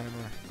for the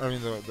hammer. I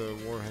mean the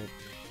warhead.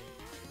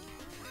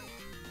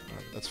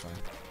 Alright, that's fine.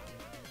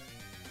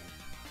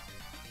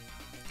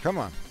 Come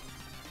on.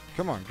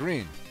 Come on,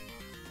 green.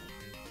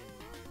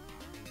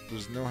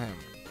 There's no hammer.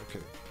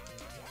 Okay.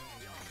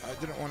 I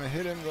didn't want to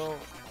hit him though.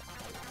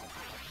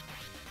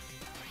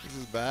 This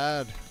is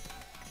bad.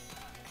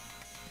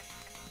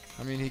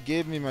 I mean, he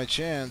gave me my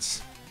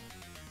chance.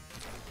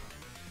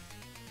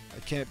 I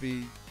can't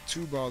be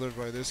too bothered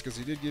by this because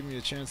he did give me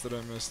a chance that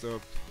I messed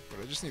up. But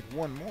I just need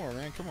one more,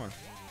 man. Come on.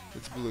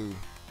 It's blue.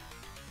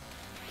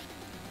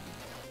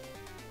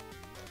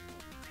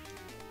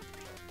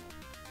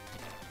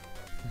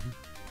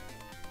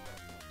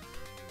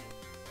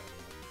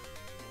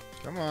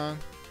 Come on.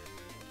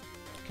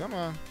 Come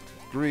on.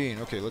 Green.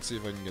 Okay, let's see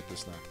if I can get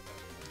this now.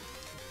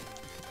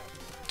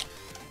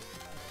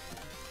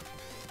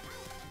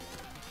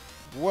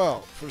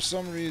 Well, for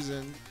some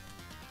reason,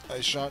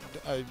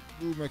 I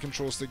moved my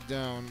control stick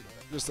down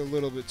just a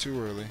little bit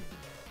too early.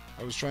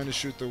 I was trying to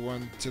shoot the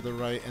one to the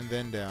right and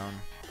then down.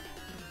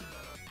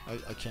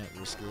 I can't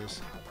risk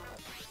this.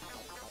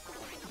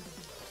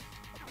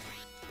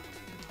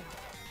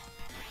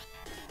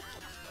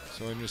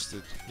 So I missed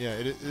it.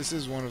 Yeah, this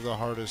is one of the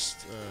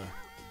hardest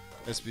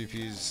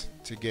SBPs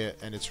to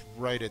get, and it's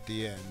right at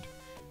the end,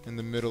 in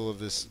the middle of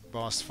this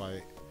boss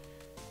fight.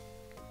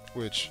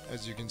 Which,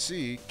 as you can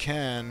see,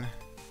 can...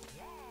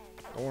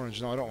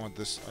 Orange. No, I don't want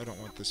this. I don't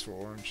want this for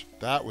orange.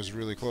 That was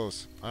really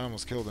close. I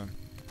almost killed him.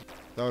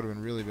 That would have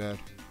been really bad.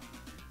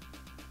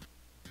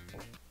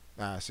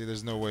 Ah, see,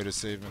 there's no way to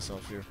save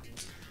myself here.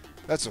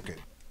 That's okay.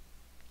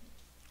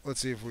 Let's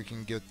see if we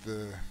can get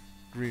the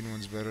green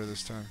ones better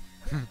this time.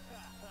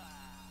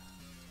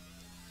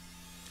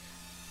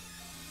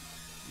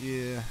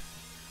 Yeah.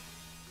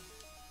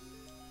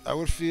 I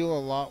would feel a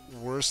lot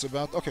worse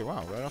about... Okay,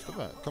 wow, right off the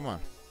bat. Come on.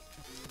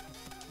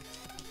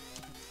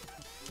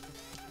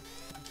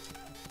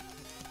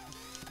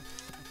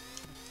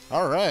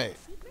 Alright.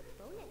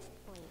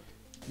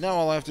 Now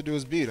all I have to do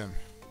is beat him.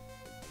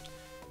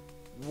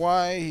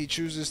 Why he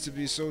chooses to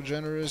be so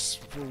generous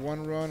for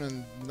one run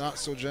and not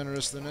so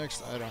generous the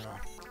next, I don't know.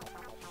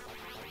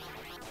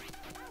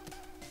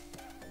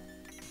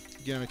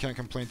 Again, I can't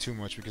complain too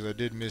much because I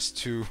did miss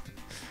two...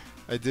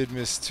 I did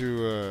miss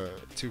two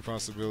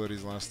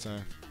possibilities last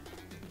time.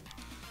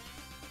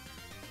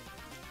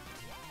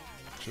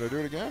 Should I do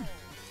it again?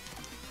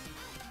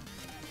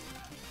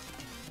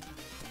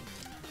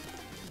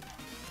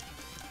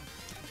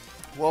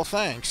 Well,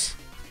 thanks.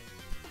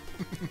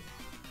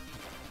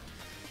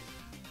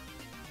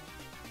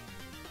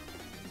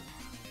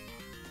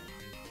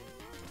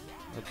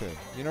 Okay,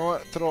 you know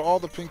what? Throw all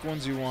the pink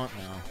ones you want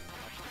now.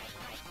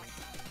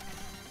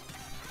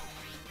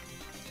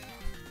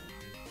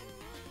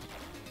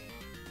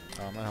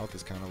 My health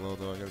is kind of low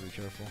though, I gotta be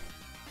careful.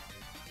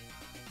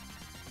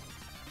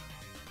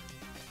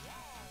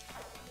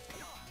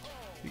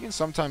 You can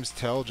sometimes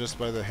tell just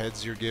by the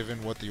heads you're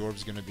given what the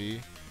orb's gonna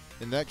be.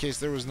 In that case,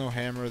 there was no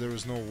hammer, there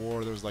was no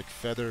war, there was like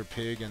feather,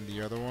 pig, and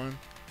the other one,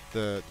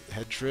 the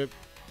head trip.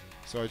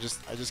 So I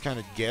just kind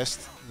of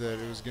guessed that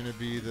it was gonna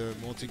be the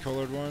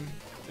multicolored one,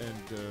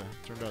 and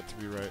turned out to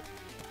be right.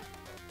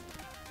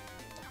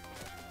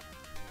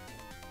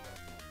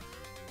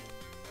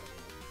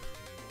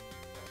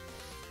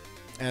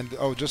 And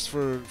oh, just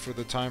for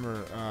the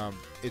timer,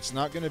 it's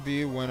not gonna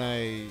be when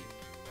I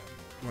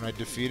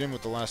defeat him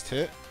with the last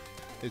hit.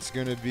 It's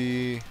gonna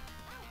be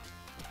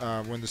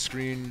when the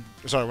screen,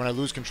 sorry, when I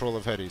lose control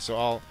of Headdy.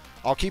 So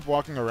I'll keep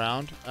walking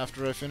around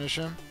after I finish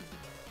him,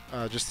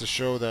 just to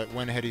show that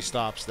when Headdy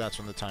stops, that's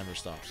when the timer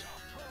stops.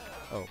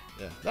 Oh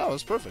yeah, that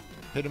was perfect.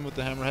 Hit him with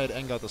the hammerhead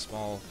and got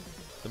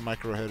the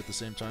micro head at the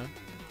same time.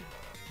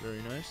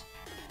 Very nice.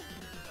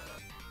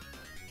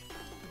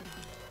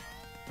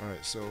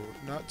 Alright, so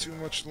not too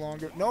much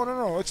longer.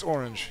 No, it's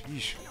orange.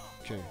 Yeesh.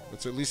 Okay,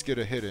 let's at least get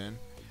a hit in.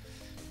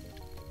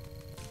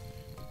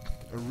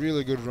 A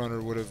really good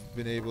runner would have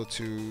been able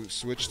to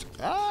switch to...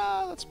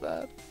 Ah, that's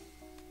bad.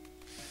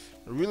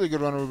 A really good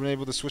runner would have been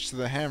able to switch to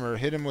the hammer,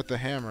 hit him with the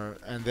hammer,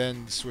 and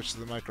then switch to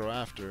the micro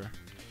after.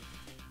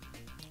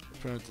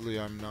 Apparently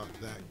I'm not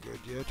that good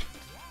yet.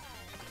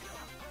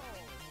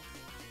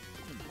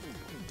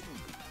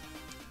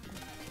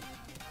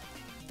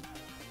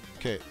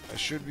 Okay, I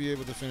should be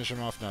able to finish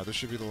him off now. This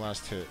should be the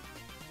last hit.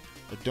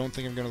 I don't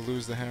think I'm going to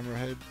lose the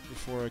hammerhead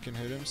before I can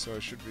hit him, so I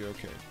should be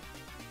okay.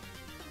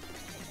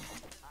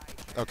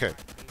 Okay,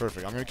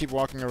 perfect. I'm going to keep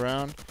walking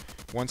around.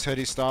 Once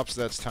Headdy stops,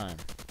 that's time.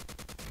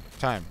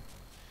 Time.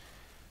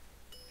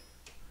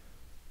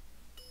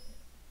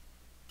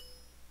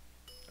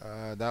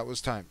 That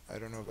was time. I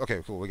don't know.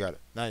 Okay, cool. We got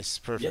it. Nice.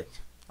 Perfect. Yep.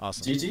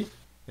 Awesome. GG.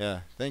 Yeah,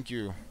 thank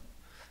you.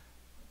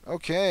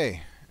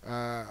 Okay.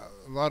 A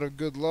lot of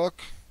good luck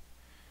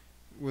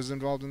was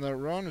involved in that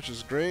run, which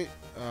is great.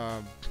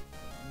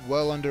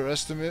 Well under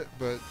estimate,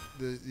 but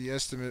the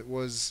estimate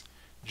was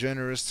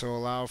generous to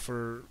allow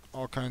for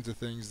all kinds of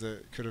things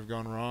that could have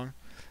gone wrong.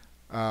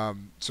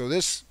 So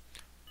this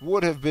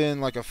would have been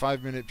like a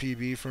 5-minute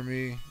PB for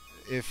me,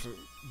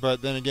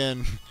 but then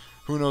again,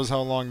 who knows how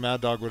long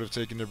Mad Dog would have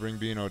taken to bring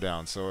Beano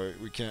down? So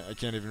I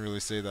can't even really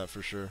say that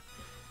for sure.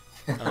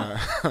 Yeah.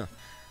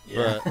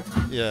 But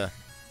yeah,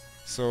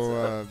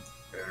 so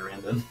very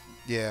random.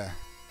 Yeah.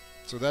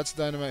 So that's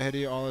Dynamite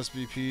Headdy, all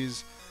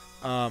SBPs.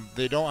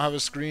 They don't have a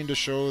screen to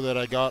show that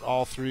I got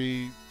all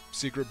 3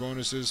 secret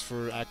bonuses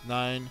for Act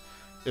 9.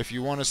 If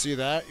you want to see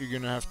that, you're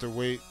gonna have to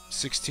wait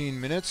 16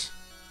 minutes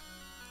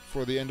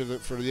for the end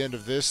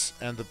of this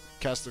and the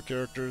cast of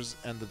characters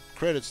and the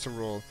credits to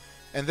roll,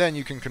 and then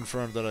you can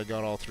confirm that I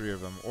got all 3 of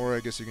them. Or I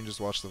guess you can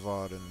just watch the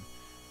VOD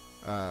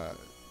and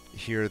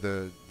hear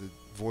the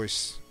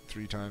voice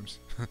 3 times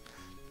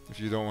if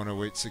you don't want to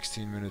wait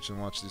 16 minutes and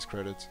watch these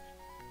credits.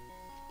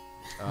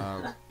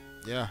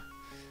 Yeah.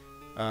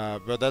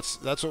 But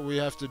that's what we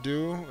have to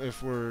do.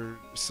 If we're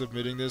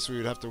submitting this, we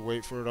would have to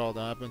wait for it all to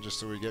happen just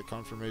so we get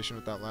confirmation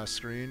with that last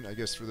screen. I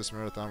guess for this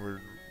marathon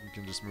we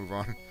can just move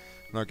on.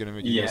 I'm not gonna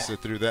make you guys sit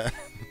through that.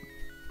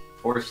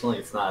 Fortunately,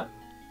 it's not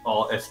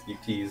all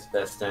SBP's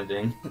best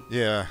ending.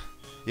 Yeah,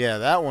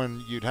 that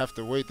one you'd have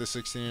to wait the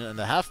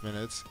 16.5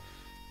 minutes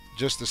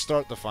just to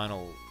start the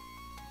final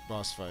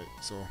boss fight.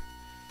 So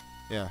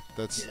yeah,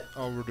 that's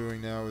all we're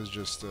doing now is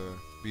just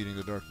beating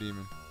the Dark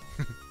Demon.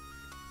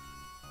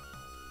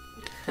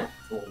 A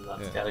little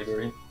nuts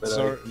category, but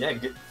sorry. Yeah,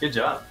 good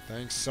job.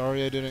 Thanks.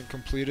 Sorry I didn't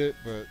complete it,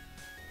 but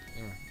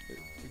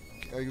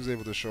I was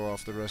able to show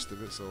off the rest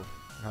of it, so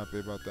I'm happy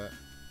about that.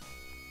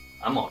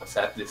 I'm always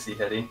happy to see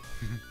Headdy.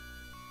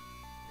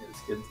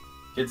 It's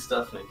good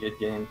stuff and a good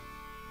game.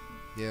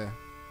 Yeah.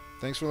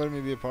 Thanks for letting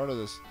me be a part of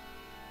this.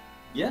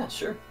 Yeah,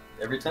 sure.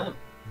 Every time.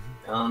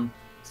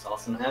 It's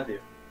awesome to have you.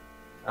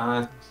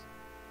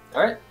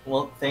 Alright,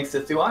 well, thanks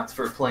to Thuox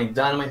for playing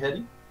Dynamite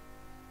Headdy.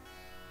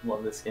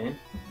 Love this game.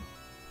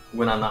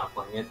 When I'm not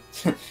playing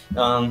it.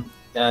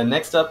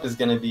 Next up is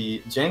going to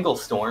be Jangle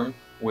Storm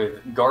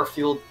with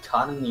Garfield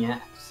Caught in the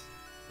Axe.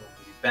 We'll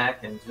be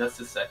back in just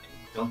a second.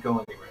 Don't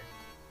go anywhere.